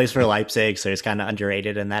like he plays for Leipzig, so he's kind of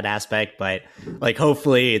underrated in that aspect. But like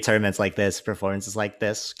hopefully tournaments like this, performances like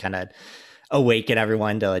this kind of awaken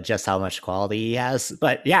everyone to just how much quality he has.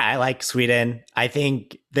 But yeah, I like Sweden. I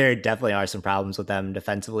think there definitely are some problems with them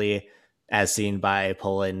defensively, as seen by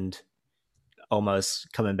Poland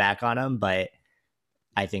almost coming back on them. But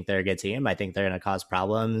I think they're a good team. I think they're going to cause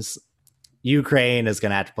problems. Ukraine is going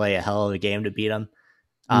to have to play a hell of a game to beat them.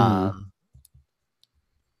 And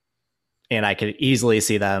I could easily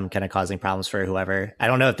see them kind of causing problems for whoever. I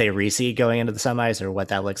don't know if they reseed going into the semis or what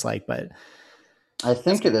that looks like, but I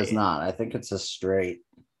think it is not. I think it's a straight.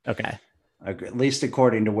 Okay. At least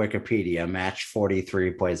according to Wikipedia, match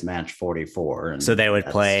 43 plays match 44. And so they would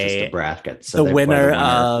play just a bracket. So the winner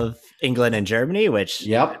of England and Germany, which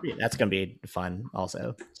that's going to be fun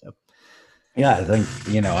also. So. Yeah,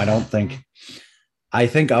 I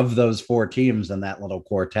think of those 4 teams in that little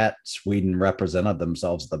quartet, Sweden represented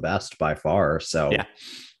themselves the best by far. So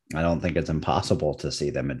I don't think it's impossible to see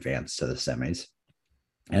them advance to the semis.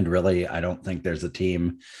 And really, I don't think there's a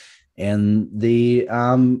team in the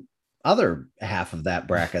other half of that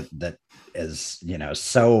bracket that is,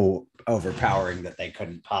 so overpowering that they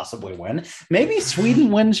couldn't possibly win. Maybe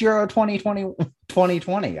Sweden wins Euro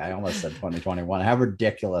 2020. I almost said 2021. How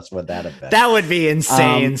ridiculous would that have been? That would be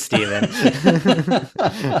insane, Steven.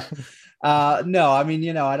 No,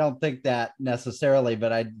 I don't think that necessarily,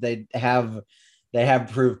 but they have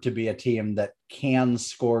proved to be a team that can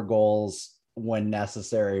score goals when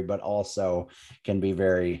necessary, but also can be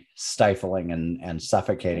very stifling and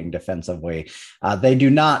suffocating defensively. They do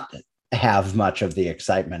not have much of the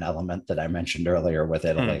excitement element that I mentioned earlier with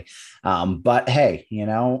Italy. But hey,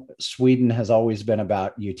 Sweden has always been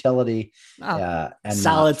about utility and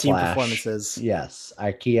solid not team flash. performances. Yes,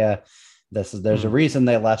 IKEA. There's a reason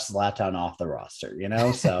they left Zlatan off the roster,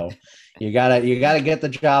 So you gotta get the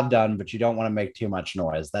job done, but you don't want to make too much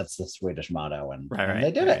noise. That's the Swedish motto, and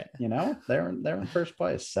they did it. They're in first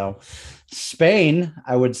place. So Spain,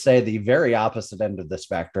 I would say the very opposite end of the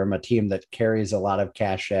spectrum, a team that carries a lot of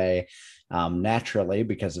cachet naturally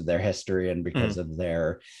because of their history and because of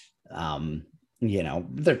their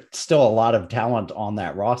there's still a lot of talent on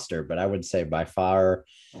that roster, but I would say by far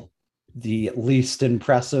the least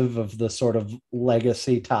impressive of the sort of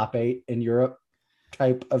legacy top 8 in Europe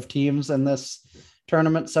type of teams in this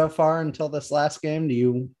tournament so far until this last game. Do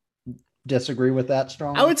you disagree with that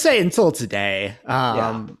strongly? I would say until today.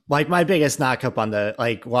 Like my biggest knock up on the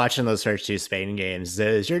watching those first 2 Spain games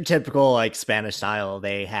is your typical Spanish style.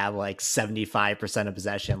 They have 75% of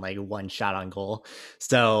possession, 1 shot on goal.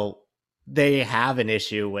 So they have an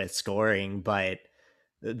issue with scoring, but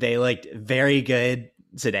they looked very good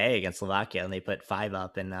today against Slovakia, and they put 5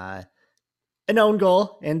 up and an own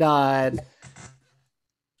goal and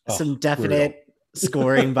some definite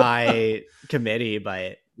scoring by committee.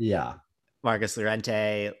 But Marcus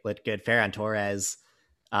Llorente looked good. Ferran Torres,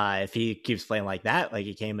 if he keeps playing like that,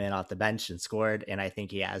 he came in off the bench and scored, and I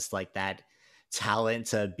think he has that talent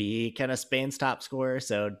to be kind of Spain's top scorer.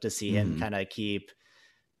 So to see him kind of keep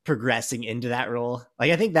progressing into that role,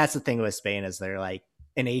 I think that's the thing with Spain is they're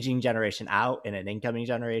an aging generation out and an incoming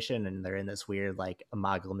generation, and they're in this weird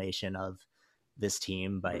amalgamation of this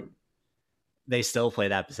team, but they still play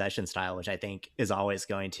that possession style, which I think is always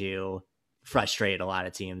going to frustrate a lot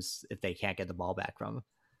of teams if they can't get the ball back from them.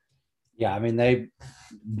 Yeah, I mean, they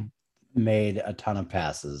made a ton of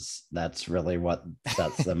passes. That's really what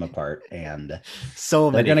sets them apart, and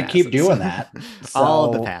so they're going to keep doing that. So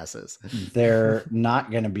all the passes. They're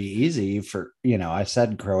not going to be easy for, I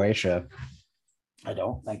said Croatia I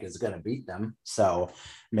don't think is going to beat them. So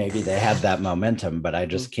maybe they have that momentum, but I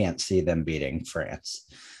just can't see them beating France.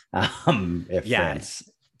 France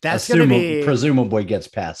that's going to be presumably gets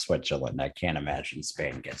past Switzerland, I can't imagine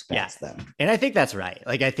Spain gets past them. And I think that's right.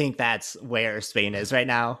 I think that's where Spain is right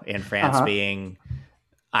now, and France being,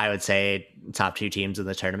 I would say, top 2 teams in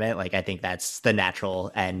the tournament. I think that's the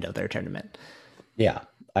natural end of their tournament. Yeah,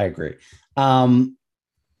 I agree.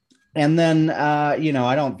 And then, I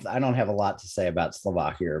don't have a lot to say about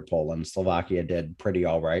Slovakia or Poland. Slovakia did pretty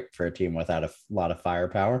all right for a team without a lot of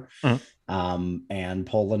firepower. And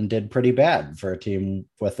Poland did pretty bad for a team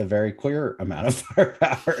with a very clear amount of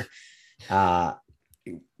firepower.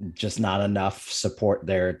 Just not enough support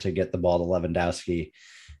there to get the ball to Lewandowski.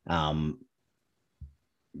 I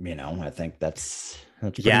think that's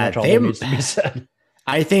pretty much all that needs to be said.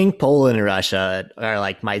 I think Poland and Russia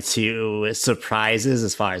are my 2 surprises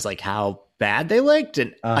as far as how bad they looked.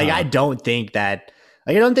 And I don't think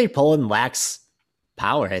Poland lacks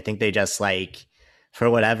power. I think they just for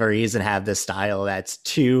whatever reason have this style that's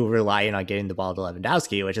too reliant on getting the ball to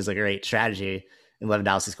Lewandowski, which is a great strategy. And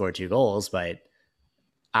Lewandowski scored 2 goals, but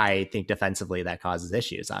I think defensively that causes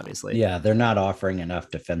issues, obviously. Yeah, they're not offering enough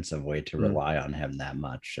defensively to rely on him that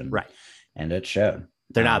much. And it showed.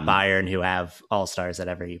 They're not Bayern, who have all-stars at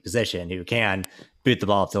every position who can boot the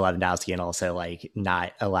ball up to Lewandowski and also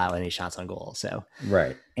not allow any shots on goal. So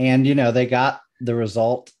right. And they got the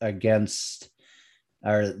result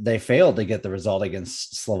they failed to get the result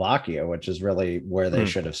against Slovakia, which is really where they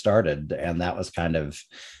should have started. And that was kind of,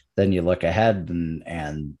 then you look ahead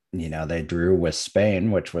and they drew with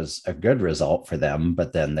Spain, which was a good result for them,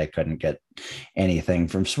 but then they couldn't get anything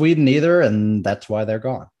from Sweden either. And that's why they're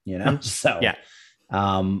gone, So yeah.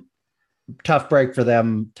 Tough break for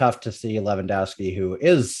them. Tough to see Lewandowski, who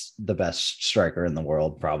is the best striker in the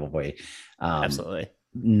world, probably absolutely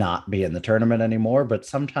not be in the tournament anymore. But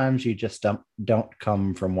sometimes you just don't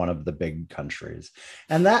come from one of the big countries.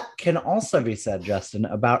 And that can also be said, Justin,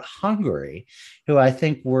 about Hungary, who I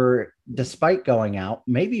think were, despite going out,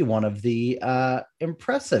 maybe one of the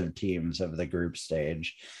impressive teams of the group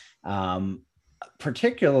stage.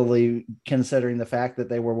 Particularly considering the fact that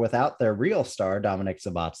they were without their real star, Dominic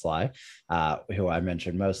Szoboszlai, who I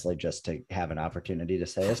mentioned mostly just to have an opportunity to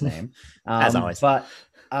say his name. As always. But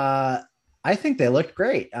I think they looked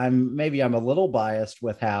great. I'm a little biased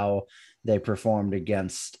with how they performed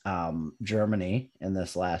against Germany in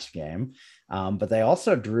this last game. But they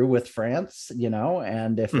also drew with France,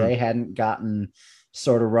 and if they hadn't gotten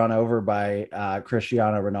sort of run over by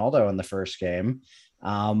Cristiano Ronaldo in the first game,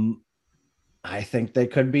 I think they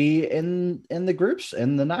could be in the groups,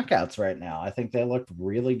 in the knockouts right now. I think they looked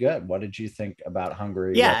really good. What did you think about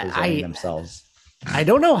Hungary Yeah, representing themselves? I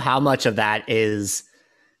don't know how much of that is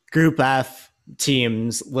Group F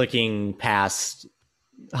teams looking past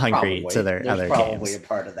Hungary to their There's other probably games, a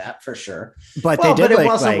part of that for sure. but they Well, did but it look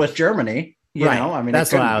wasn't like with Germany. right. I mean,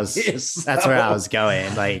 That's what I was. So. That's where I was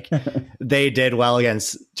going. Like they did well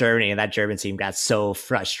against Germany, and that German team got so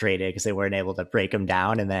frustrated because they weren't able to break them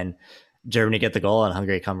down, and then Germany get the goal, and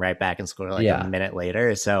Hungary come right back and score like a minute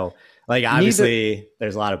later. So, like obviously,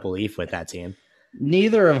 there's a lot of belief with that team.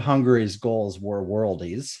 Neither of Hungary's goals were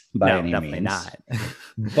worldies by any means. Not.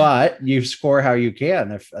 But you score how you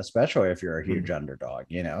can, especially if you're a huge underdog,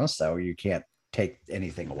 so you can't take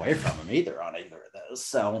anything away from them either on either of those.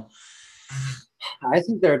 So I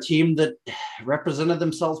think they're a team that represented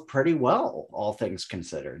themselves pretty well, all things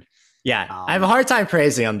considered. Yeah, I have a hard time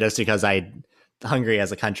praising them just because Hungary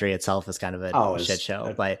as a country itself is kind of a shit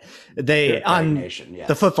show, but they on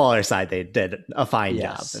the footballer side they did a fine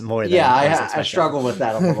job. More than I struggle with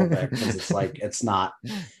that a little bit because it's like it's not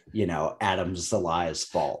Adam Zalai's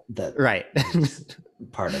fault that right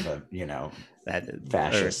part of a that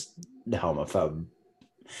fascist homophobe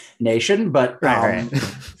nation, but right.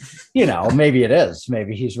 Maybe it is.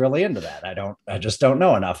 Maybe he's really into that. I just don't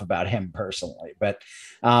know enough about him personally. But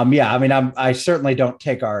I mean, I certainly don't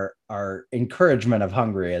take our encouragement of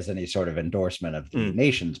Hungary as any sort of endorsement of the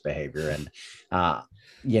nation's behavior. And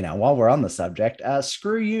while we're on the subject,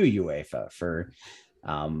 screw you, UEFA, for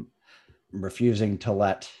refusing to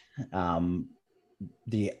let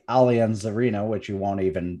the Allianz Arena, which you won't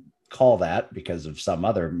even call that because of some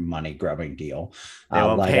other money grubbing deal. They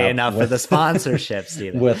won't pay enough for the sponsorships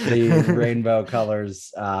either. With the rainbow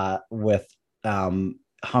colors, with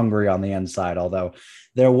Hungary on the inside, although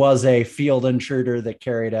there was a field intruder that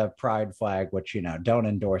carried a pride flag, which don't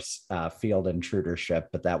endorse field intrudership,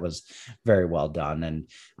 but that was very well done. And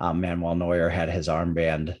Manuel Neuer had his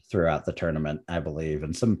armband throughout the tournament, I believe,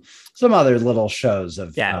 and some other little shows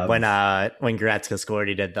of when Goretzka scored,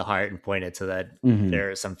 he did the heart and pointed to the there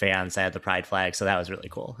were some fans that had the pride flag, so that was really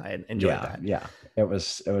cool. I enjoyed that. Yeah, it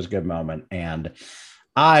was a good moment, and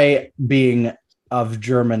I, being of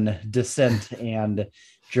German descent and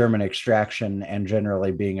German extraction and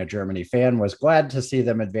generally being a Germany fan, was glad to see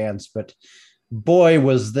them advance. But boy,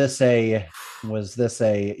 was this a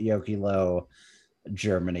Joachim Low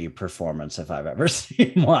Germany performance if I've ever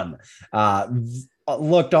seen one.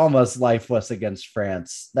 Looked almost lifeless against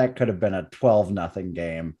France. That could have been a 12-0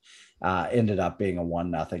 game. Ended up being a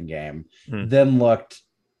 1-0 game. Then looked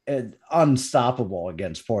unstoppable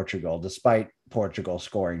against Portugal, despite Portugal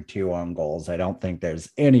scoring 2 own goals. I don't think there's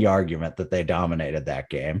any argument that they dominated that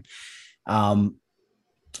game. And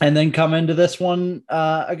then come into this one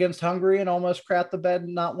against Hungary and almost crap the bed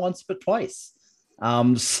not once but twice.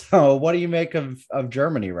 So what do you make of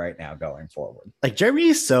Germany right now going forward? Like, Germany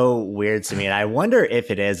is so weird to me, and I wonder if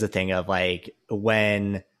it is a thing of like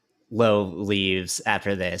when Lowe leaves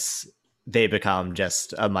after this, they become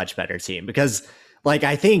just a much better team. Because like,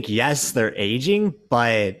 I think, yes, they're aging,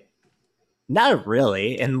 but not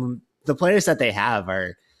really. And the players that they have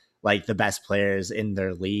are like the best players in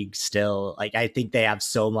their league still. Like, I think they have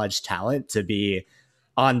so much talent to be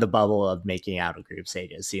on the bubble of making out of group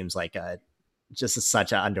stages. Seems like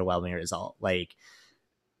such an underwhelming result. Like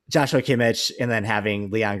Joshua Kimmich and then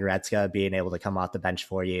having Leon Goretzka being able to come off the bench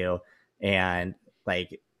for you, and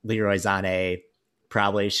like Leroy Sané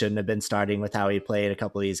probably shouldn't have been starting with how he played a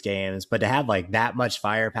couple of these games, but to have like that much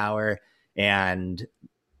firepower and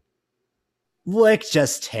look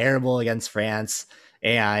just terrible against France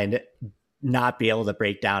and not be able to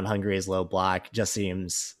break down Hungary's low block just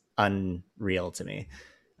seems unreal to me.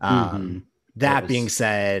 That being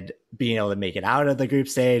said, being able to make it out of the group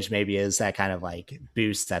stage maybe is that kind of like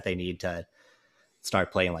boost that they need to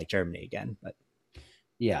start playing like Germany again. But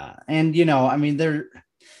yeah, and I mean they're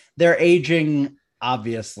aging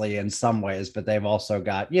obviously in some ways, but they've also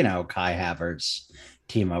got Kai Havertz,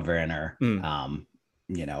 Timo Werner,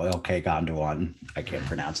 Ilkay Gundogan, I can't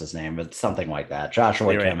pronounce his name, but something like that.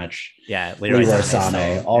 Joshua Kimmich, Leroy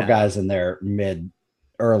Sané, all guys in their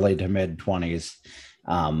early to mid 20s.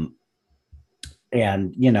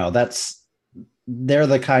 And they're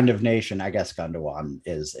the kind of nation, I guess Gundogan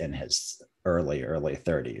is in his early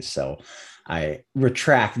 30s. So I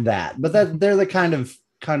retract that, but they're the kind of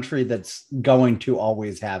country that's going to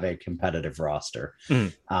always have a competitive roster.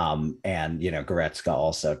 And Goretzka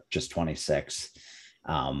also just 26.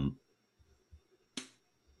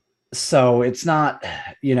 So it's not,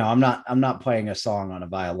 I'm not playing a song on a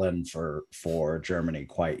violin for Germany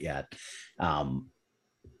quite yet.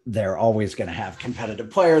 they're always going to have competitive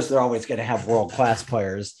players. They're always going to have world-class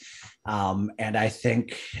players. And I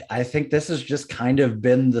think this has just kind of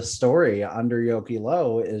been the story under Joachim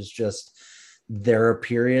Löw, is just there are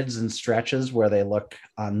periods and stretches where they look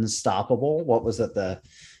unstoppable. What was it?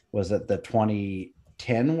 Was it the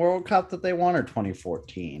 2010 World Cup that they won, or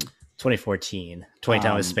 2014? 2014.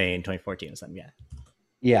 2010 was Spain. 2014 was them. Yeah.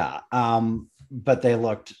 Yeah. But they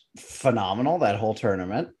looked phenomenal that whole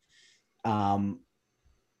tournament.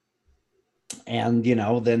 And,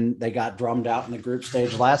 then they got drummed out in the group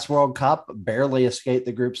stage last World Cup, barely escaped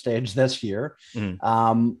the group stage this year.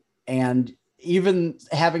 And even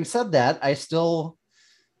having said that,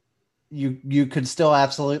 you could still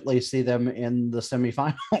absolutely see them in the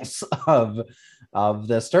semifinals of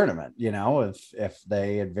this tournament. If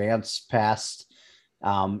they advance past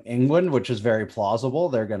England, which is very plausible,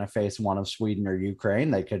 they're going to face one of Sweden or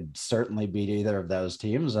Ukraine. They could certainly beat either of those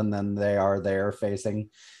teams, and then they are there facing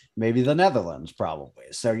maybe the Netherlands, probably.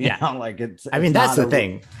 So it's that's the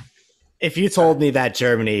thing. If you told me that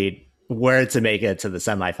Germany were to make it to the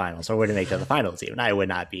semifinals or were to make it to the finals, even, I would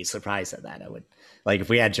not be surprised at that. I would, if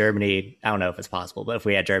we had Germany, I don't know if it's possible, but if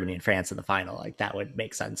we had Germany and France in the final, that would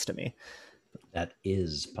make sense to me. That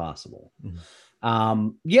is possible.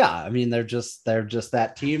 They're just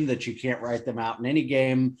that team that you can't write them out in any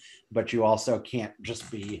game, but you also can't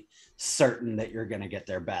just be certain that you're going to get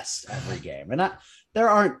their best every game. And there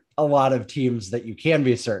aren't a lot of teams that you can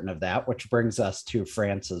be certain of that, which brings us to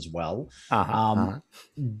France as well.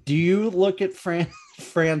 Do you look at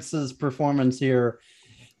France's performance here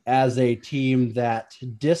as a team that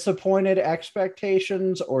disappointed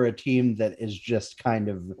expectations, or a team that is just kind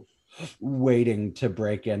of waiting to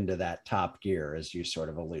break into that top gear, as you sort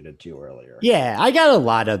of alluded to earlier? Yeah, I got a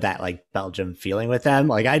lot of that Belgium feeling with them.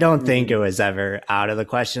 I don't think it was ever out of the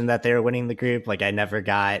question that they were winning the group. I never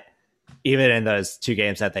got, even in those two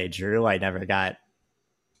games that they drew, I never got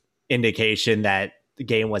indication that the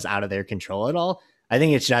game was out of their control at all. I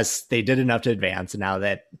think it's just they did enough to advance, and now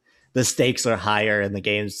that the stakes are higher and the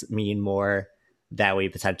games mean more, that we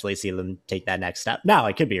potentially see them take that next step. Now,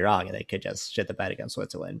 I could be wrong, and they could just shit the bed against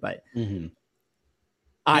Switzerland, but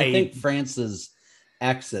I think France's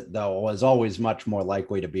exit, though, was always much more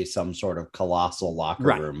likely to be some sort of colossal locker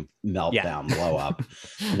room meltdown blow up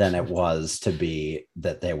than it was to be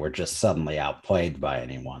that they were just suddenly outplayed by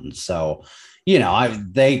anyone. So,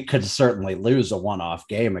 they could certainly lose a one-off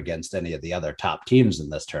game against any of the other top teams in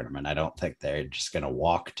this tournament. I don't think they're just going to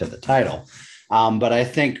walk to the title. But I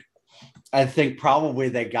think probably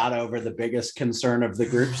they got over the biggest concern of the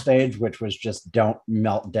group stage, which was just don't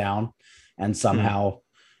melt down and somehow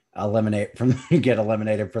get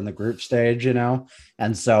eliminated from the group stage,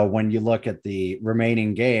 And so when you look at the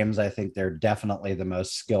remaining games, I think they're definitely the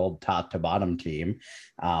most skilled top to bottom team.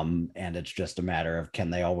 And it's just a matter of,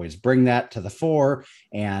 can they always bring that to the fore,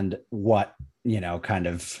 and what,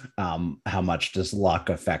 how much does luck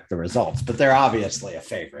affect the results? But they're obviously a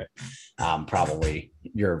favorite, probably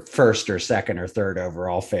your first or second or third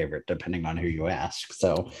overall favorite, depending on who you ask.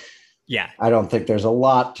 So yeah, I don't think there's a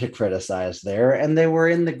lot to criticize there. And they were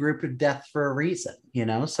in the group of death for a reason,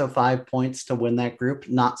 so 5 points to win that group,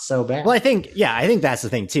 not so bad. Well, I think that's the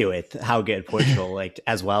thing too, with how good Portugal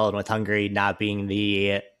as well, and with Hungary not being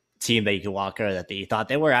the team that you could walk over that you thought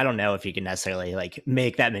they were. I don't know if you can necessarily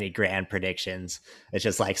make that many grand predictions. It's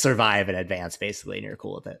just survive and advance basically, and you're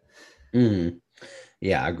cool with it.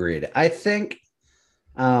 Yeah, agreed. I think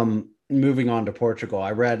moving on to Portugal,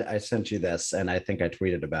 I sent you this, and I think I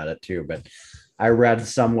tweeted about it too, but I read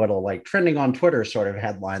somewhat trending on Twitter sort of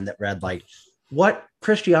headline that read what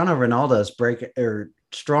Cristiano Ronaldo's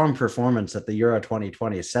strong performance at the Euro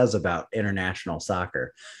 2020 says about international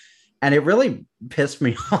soccer. And it really pissed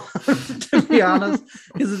me off, to be honest,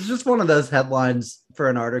 because it's just one of those headlines for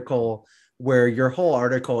an article where your whole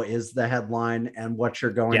article is the headline, and what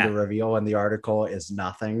you're going to reveal in the article is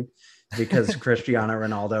nothing, because Cristiano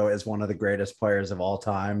Ronaldo is one of the greatest players of all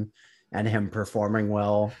time, and him performing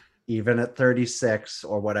well, even at 36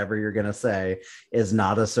 or whatever you're going to say, is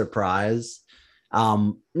not a surprise.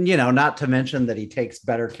 Not to mention that he takes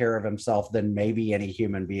better care of himself than maybe any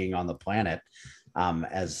human being on the planet.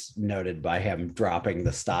 As noted by him dropping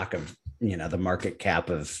the stock of, the market cap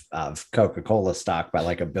of Coca-Cola stock by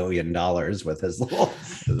 $1 billion with his little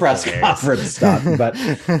press conference stuff. But,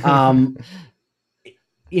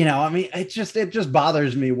 it just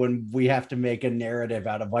bothers me when we have to make a narrative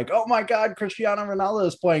out of oh my God, Cristiano Ronaldo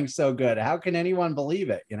is playing so good. How can anyone believe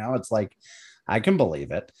it? It's I can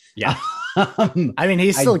believe it. Yeah.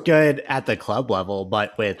 He's still good at the club level,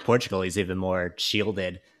 but with Portugal, he's even more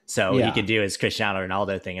shielded. So he could do his Cristiano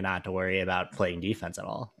Ronaldo thing and not have to worry about playing defense at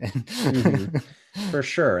all. For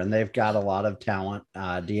sure. And they've got a lot of talent.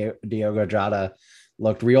 Diogo Jota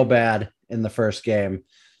looked real bad in the first game.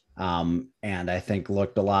 And I think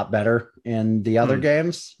looked a lot better in the other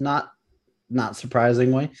games. Not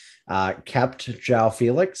surprisingly, kept João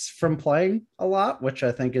Felix from playing a lot, which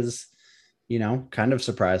I think is, kind of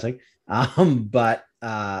surprising. But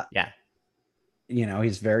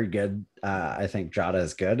he's very good. I think Jota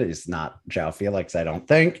is good. He's not João Felix, I don't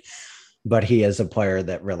think, but he is a player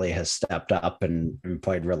that really has stepped up and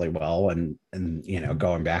played really well. And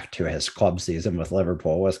going back to his club season with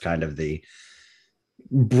Liverpool was kind of the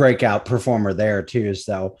breakout performer there too.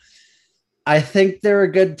 So I think they're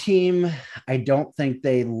a good team. I don't think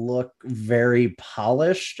they look very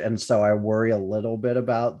polished. And so I worry a little bit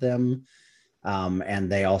about them.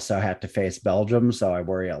 And they also have to face Belgium. So I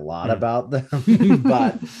worry a lot about them,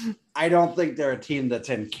 but I don't think they're a team that's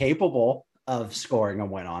incapable of scoring a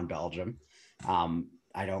win on Belgium.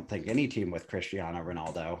 I don't think any team with Cristiano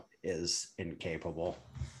Ronaldo is incapable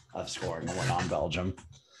of scoring a win on Belgium,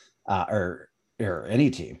 or any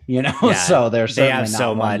team, so they're certainly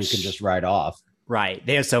not one you can just write off. Right.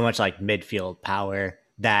 They have so much like midfield power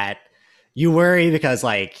that you worry because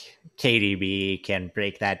like KDB can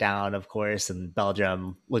break that down, of course. And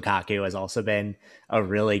Belgium, Lukaku has also been a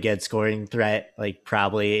really good scoring threat, like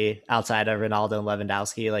probably outside of Ronaldo and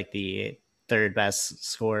Lewandowski, like the third best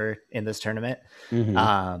scorer in this tournament.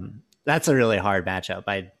 That's a really hard matchup.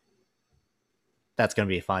 That's going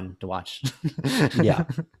to be fun to watch. Yeah.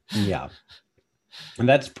 And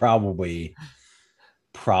that's probably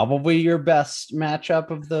your best matchup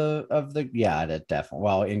of the it definitely.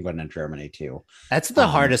 Well, England and Germany too. That's the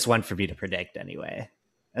hardest one for me to predict anyway,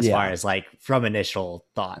 as far as like from initial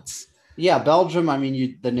thoughts. Yeah, Belgium. I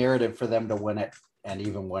mean, the narrative for them to win it and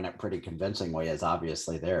even win it pretty convincingly is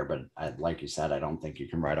obviously there. But like you said, I don't think you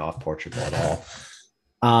can write off Portugal at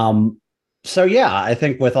all. So, yeah, I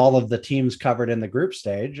think with all of the teams covered in the group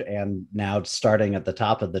stage and now starting at the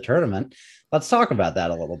top of the tournament, let's talk about that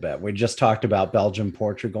a little bit. We just talked about Belgium,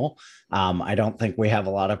 Portugal. I don't think we have a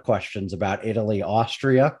lot of questions about Italy,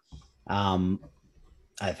 Austria. I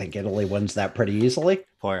think Italy wins that pretty easily.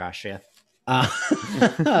 Poor Austria.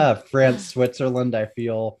 France, Switzerland, I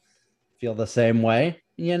feel the same way,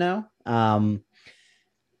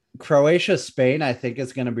 Croatia, Spain, I think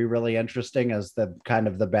is going to be really interesting as the kind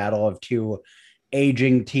of the battle of two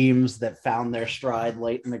aging teams that found their stride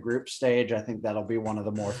late in the group stage. I think that'll be one of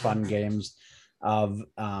the more fun games of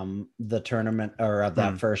the tournament or of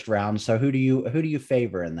that first round. So who do you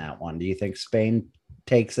favor in that one? Do you think Spain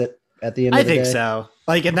takes it at the end of the day? I think so.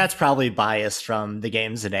 Like, and that's probably biased from the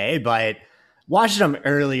games today, but watching them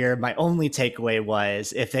earlier, my only takeaway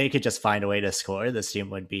was if they could just find a way to score, this team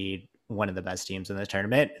would be one of the best teams in the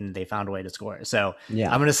tournament, and they found a way to score. So I'm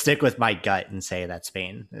going to stick with my gut and say that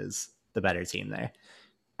Spain is the better team there.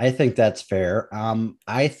 I think that's fair.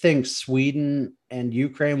 I think Sweden and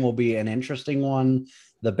Ukraine will be an interesting one.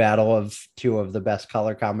 The battle of two of the best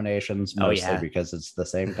color combinations, mostly because it's the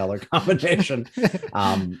same color combination.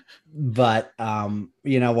 But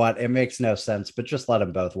you know what? It makes no sense, but just let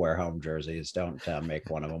them both wear home jerseys. Don't make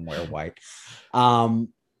one of them wear white.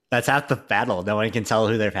 That's half the battle. No one can tell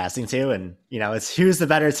who they're passing to. And, it's who's the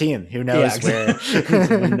better team. Who knows where?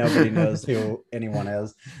 When nobody knows who anyone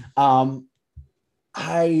is.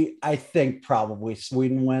 I think probably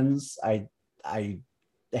Sweden wins. I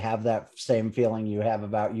have that same feeling you have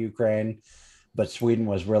about Ukraine, but Sweden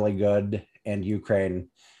was really good and Ukraine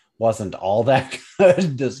wasn't all that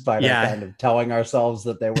good, despite our kind of telling ourselves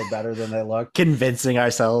that they were better than they looked. Convincing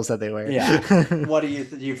ourselves that they were. Yeah. What do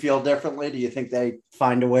you feel differently? Do you think they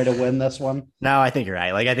find a way to win this one? No, I think you're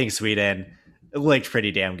right. Like, I think Sweden looked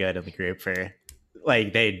pretty damn good in the group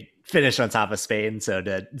they finished on top of Spain. So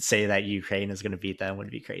to say that Ukraine is going to beat them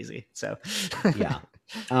would be crazy. So yeah.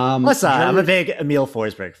 Plus, I'm a big Emil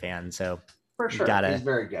Forsberg fan. So for sure. He's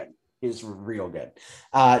very good. He's real good.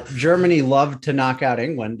 Germany loved to knock out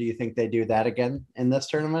England. Do you think they do that again in this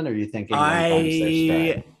tournament, or do you think England finds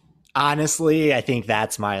their stride? Honestly, I think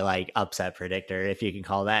that's my upset predictor, if you can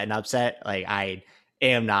call that an upset. I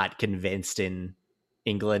am not convinced in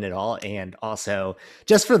England at all, and also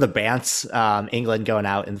just for the Bants, England going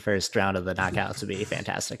out in the first round of the knockouts would be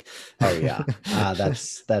fantastic. Oh yeah,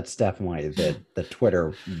 that's definitely the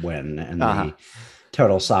Twitter win and the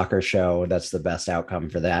Total Soccer Show. That's the best outcome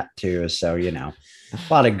for that too. So a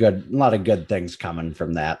lot of good things coming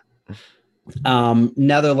from that.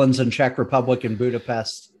 Netherlands and Czech Republic in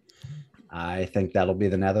Budapest. I think that'll be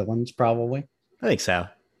the Netherlands probably. I think so.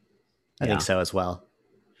 I think so as well.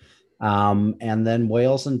 And then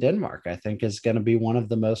Wales and Denmark, I think, is going to be one of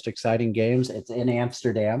the most exciting games. It's in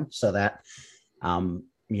Amsterdam, so that,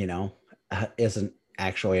 isn't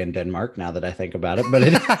actually in Denmark now that I think about it, but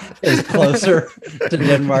it is closer to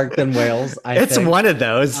Denmark than Wales. It's one of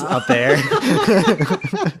those up there.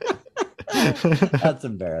 That's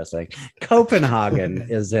embarrassing. Copenhagen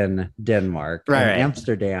is in Denmark, right?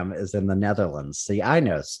 Amsterdam is in the Netherlands. See, I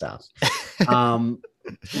know stuff.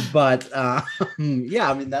 But yeah,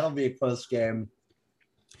 I mean, that'll be a close game.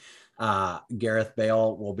 Gareth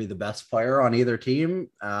Bale will be the best player on either team,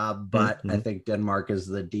 but I think Denmark is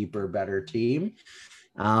the deeper, better team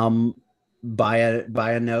by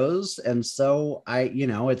a nose. And so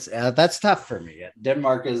it's that's tough for me.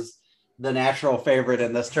 Denmark is the natural favorite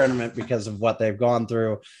in this tournament because of what they've gone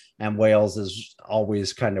through, and Wales is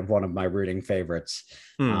always kind of one of my rooting favorites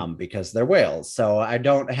because they're Wales. So I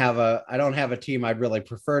don't have a team I'd really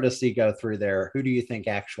prefer to see go through there. Who do you think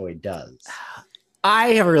actually does? I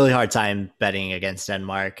have a really hard time betting against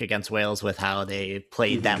Denmark, against Wales, with how they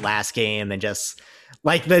played that last game and just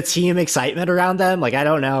like the team excitement around them. Like, I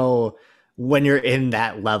don't know, when you're in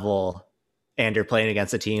that level and you're playing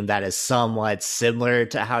against a team that is somewhat similar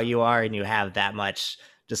to how you are, and you have that much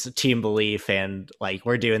just a team belief and like,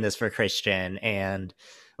 we're doing this for Christian and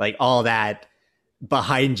like all that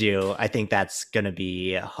behind you, I think that's going to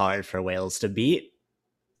be hard for Wales to beat.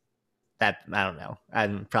 That, I don't know.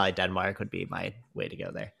 Probably Denmark would be my way to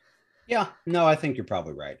go there. Yeah, no, I think you're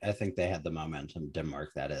probably right. I think they had the momentum,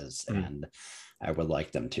 Denmark, that is, and I would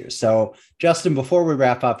like them to. So, Justin, before we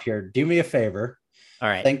wrap up here, do me a favor. All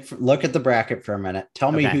right. Look at the bracket for a minute.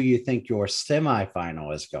 Tell me who you think your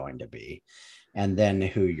semifinal is going to be, and then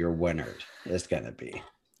who your winner is going to be.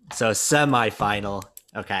 So, semifinal.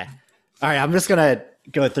 Okay. All right. I'm just going to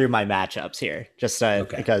go through my matchups here just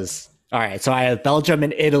because, all right. So, I have Belgium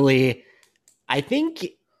and Italy. I think,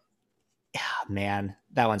 man,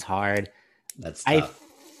 that one's hard. That's tough.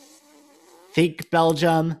 I think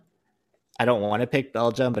Belgium. I don't want to pick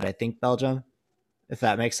Belgium, but I think Belgium, if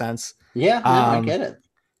that makes sense. Yeah, no, I get it.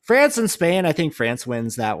 France and Spain, I think France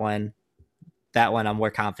wins that one. That one I'm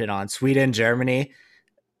more confident on. Sweden, Germany,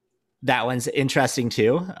 that one's interesting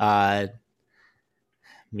too. I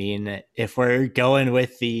mean, if we're going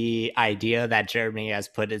with the idea that Germany has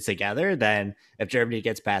put it together, then if Germany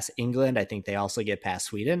gets past England, I think they also get past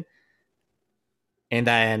Sweden. And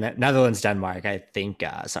then Netherlands, Denmark, I think,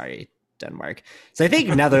 Denmark. So I think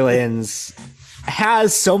Netherlands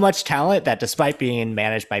has so much talent that despite being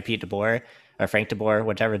managed by Pete de Boer, or Frank de Boer,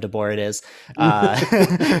 whichever de Boer it is,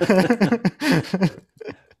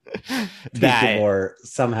 that or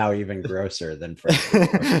somehow even grosser than Frank.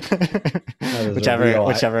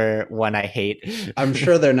 whichever one I hate. I'm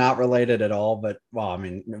sure they're not related at all, but well, I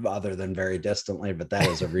mean, other than very distantly, but that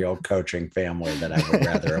is a real coaching family that I would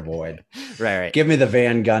rather avoid. Right. Give me the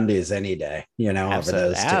Van Gundys any day, over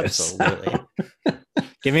those two. Absolutely. So.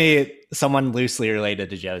 Give me someone loosely related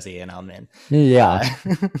to Josie and I'm in. Yeah.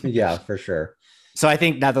 Yeah, for sure. So I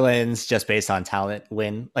think Netherlands, just based on talent,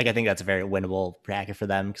 win. Like, I think that's a very winnable bracket for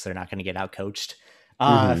them because they're not going to get out coached.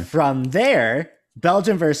 From there,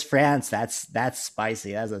 Belgium versus France. That's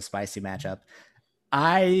spicy. That's a spicy matchup.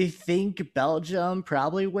 I think Belgium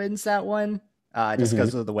probably wins that one just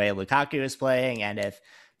because of the way Lukaku is playing. And if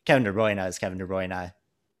Kevin De Bruyne is Kevin De Bruyne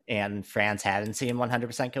and France haven't seen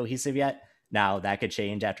 100% cohesive yet, now that could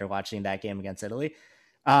change after watching that game against Italy.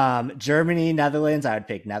 Germany, Netherlands, I would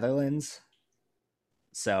pick Netherlands.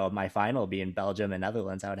 So my final being Belgium and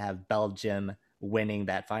Netherlands, I would have Belgium winning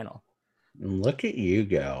that final. Look at you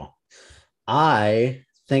go. I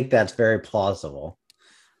think that's very plausible.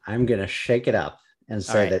 I'm going to shake it up and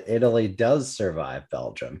say that Italy does survive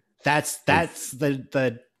Belgium. That's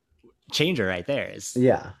the changer right there. That's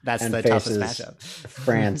the toughest matchup.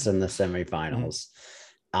 France in the semifinals.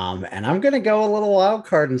 And I'm going to go a little wild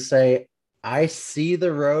card and say I see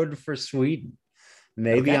the road for Sweden.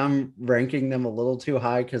 Maybe I'm ranking them a little too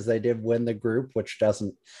high because they did win the group, which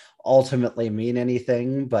doesn't ultimately mean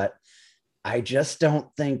anything. But I just don't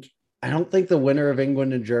think the winner of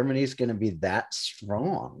England and Germany is going to be that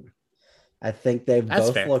strong. I think they've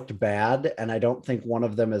both looked bad, and I don't think one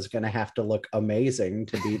of them is going to have to look amazing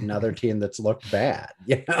to beat another team that's looked bad.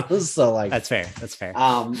 So like that's fair.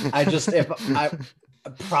 I'm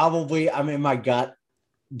in my gut.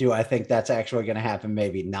 Do I think that's actually going to happen?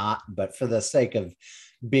 Maybe not, but for the sake of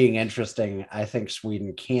being interesting, I think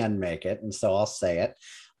Sweden can make it. And so I'll say it.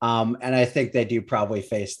 And I think they do probably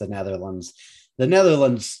face the Netherlands. The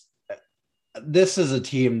Netherlands, this is a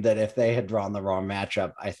team that if they had drawn the wrong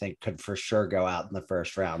matchup, I think could for sure go out in the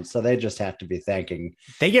first round. So they just have to be thanking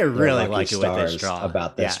they get really lucky with this draw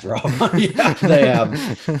about this draw. Yeah,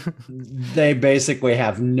 they basically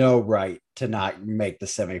have no right to not make the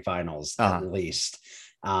semifinals at least.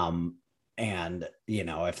 And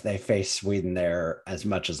if they face Sweden there, as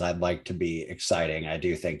much as I'd like to be exciting, I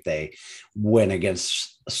do think they win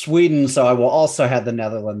against Sweden. So I will also have the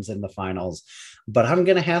Netherlands in the finals, but I'm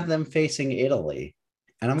going to have them facing Italy,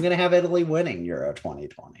 and I'm going to have Italy winning Euro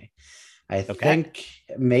 2020. I think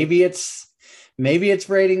maybe it's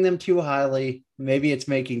rating them too highly. Maybe it's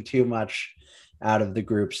making too much out of the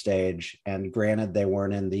group stage. And granted, they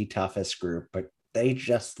weren't in the toughest group, but they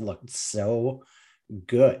just looked so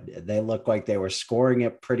good. They looked like they were scoring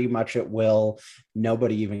it pretty much at will.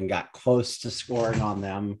 Nobody even got close to scoring on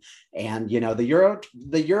them. And the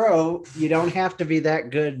Euro, you don't have to be that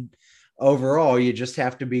good overall. You just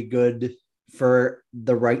have to be good for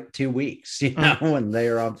the right 2 weeks, when they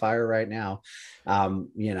are on fire right now.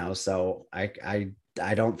 So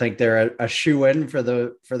I don't think they're a shoe-in for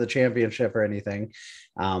the championship or anything.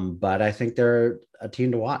 But I think they're a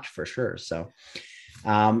team to watch for sure. So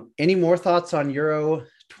any more thoughts on Euro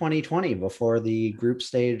 2020 before the group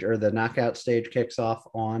stage or the knockout stage kicks off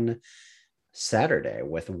on Saturday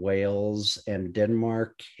with Wales and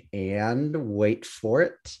Denmark and wait for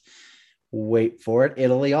it,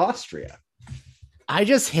 Italy, Austria? I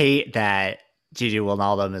just hate that Gigi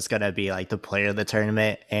Wijnaldum is going to be like the player of the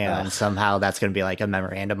tournament, and somehow that's going to be like a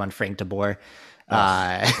memorandum on Frank de Boer.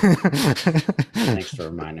 Thanks for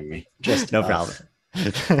reminding me. Just no problem.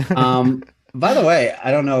 By the way,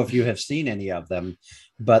 I don't know if you have seen any of them,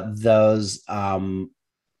 but those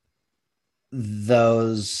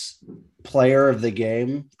player of the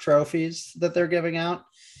game trophies that they're giving out,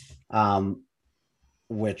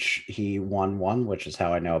 which he won one, which is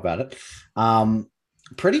how I know about it.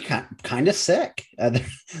 Pretty kind of sick.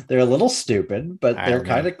 They're a little stupid, but they're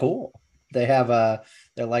kind of cool. They have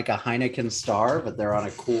they're like a Heineken star, but they're on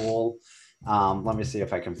a cool. Let me see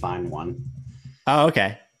if I can find one. Oh,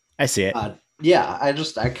 okay. I see it. Yeah, I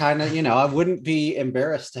kind of, I wouldn't be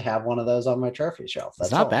embarrassed to have one of those on my trophy shelf.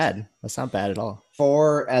 That's not bad. That's not bad at all.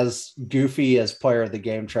 For as goofy as player of the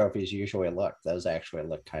game trophies usually look, those actually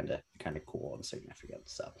look kind of cool and significant.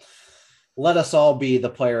 So let us all be the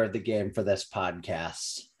player of the game for this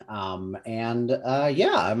podcast. I'm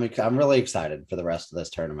really excited for the rest of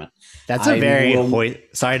this tournament. That's a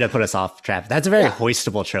sorry to put us off track. That's a very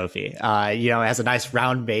hoistable trophy. It has a nice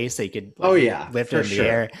round base that you could lift in the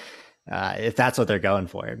air. If that's what they're going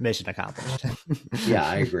for, mission accomplished. Yeah,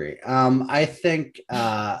 I agree. I think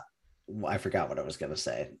I forgot what I was going to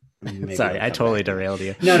say. Maybe sorry, I totally derailed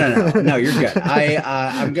you. No, you're good.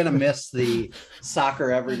 I'm going to miss the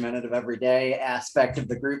soccer every minute of every day aspect of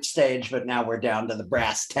the group stage, but now we're down to the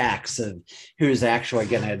brass tacks of who's actually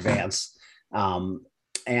going to advance. One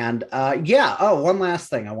last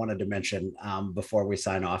thing I wanted to mention before we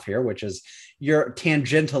sign off here, which is you're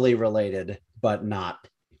tangentially related, but not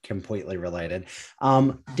completely related.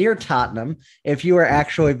 Dear Tottenham, if you are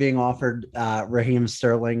actually being offered Raheem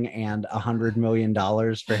Sterling and $100 million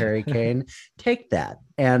for Harry Kane, take that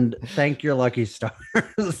and thank your lucky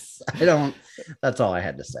stars. That's all I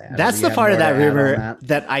had to say. That's the part of that rumor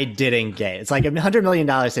that I didn't get. It's like $100 million,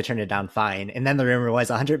 they turned it down fine. And then the rumor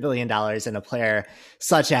was $100 million in a player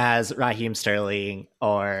such as Raheem Sterling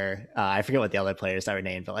or I forget what the other players that were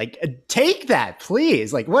named, but like, take that,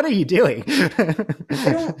 please. Like, what are you doing?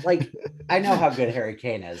 I know how good Harry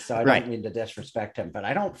Kane is, so I don't mean to disrespect him, but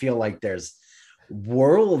I don't feel like there's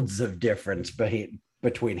worlds of difference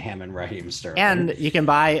between him and Raheem Sterling. And you can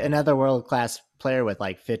buy another world-class player with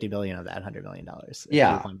like 50 million of that $100 million.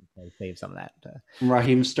 Yeah. Save some of that.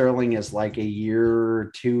 Raheem Sterling is like a year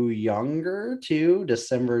or two younger too,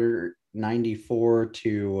 December 94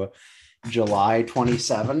 to July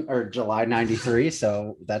 27 or July 93.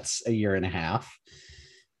 So that's a year and a half.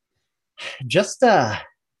 Just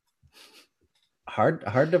hard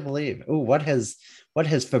to believe. Oh, what has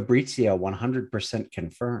Fabrizio 100%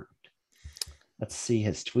 confirmed? Let's see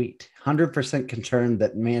his tweet. 100% confirmed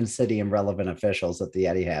that Man City and relevant officials at the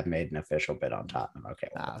Etihad made an official bid on Tottenham. Okay.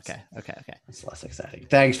 Well, okay. It's less exciting.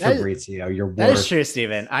 Thanks, Fabrizio. That is true,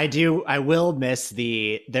 Stephen. I will miss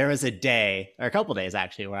there was a day or a couple days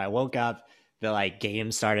actually where I woke up. The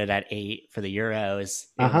game started at 8 for the Euros.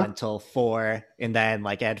 It went till 4, and then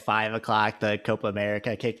at 5 o'clock the Copa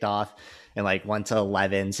America kicked off. And 1 to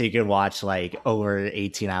 11, so you could watch over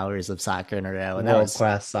 18 hours of soccer in a row. And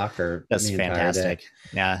world-class soccer. That's fantastic.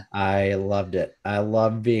 Yeah, I loved it. I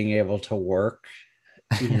loved being able to work.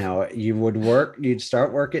 You'd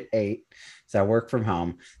start work at 8, because I work from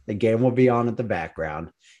home. The game will be on in the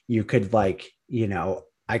background. You could like,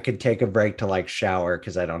 I could take a break to like shower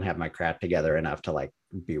because I don't have my crap together enough to like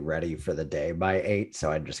be ready for the day by 8.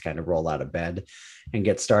 So I'd just kind of roll out of bed and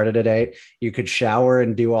get started at 8. You could shower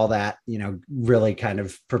and do all that, really kind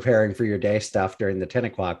of preparing for your day stuff during the 10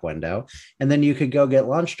 o'clock window. And then you could go get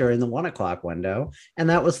lunch during the 1 o'clock window. And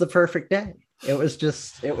that was the perfect day. It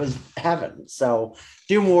was heaven. So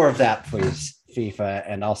do more of that, please, FIFA,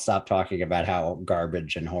 and I'll stop talking about how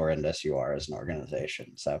garbage and horrendous you are as an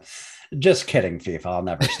organization. So just kidding, FIFA. I'll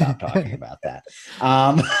never stop talking about that.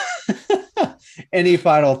 Any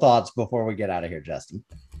final thoughts before we get out of here, Justin?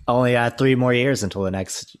 Only 3 more years until the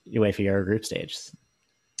next UEFA Euro group stage.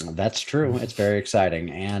 That's true. It's very exciting.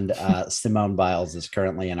 And Simone Biles is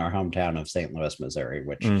currently in our hometown of St. Louis, Missouri,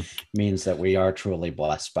 which means that we are truly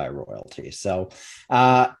blessed by royalty. So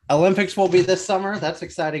Olympics will be this summer. That's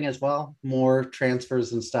exciting as well. More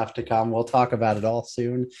transfers and stuff to come. We'll talk about it all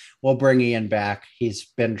soon. We'll bring Ian back. He's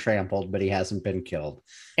been trampled, but he hasn't been killed.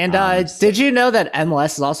 And did you know that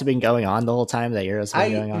MLS has also been going on the whole time that Euro's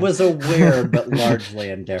been going on? I was aware, but largely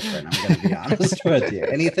indifferent. I'm going to be honest with you.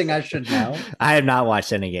 Anything I should know? I have not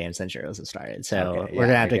watched any games since Euros have started, so we're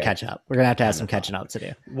gonna have to catch up. We're gonna have some catching up to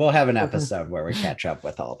do. We'll have an episode where we catch up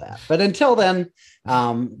with all that. But until then,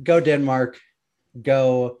 go Denmark,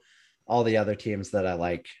 go all the other teams that I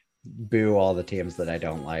like, boo all the teams that I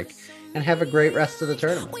don't like, and have a great rest of the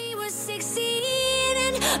tournament. We were 16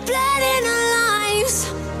 and blood in our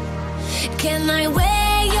lives. Can I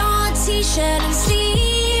wear your t-shirt and sleeve?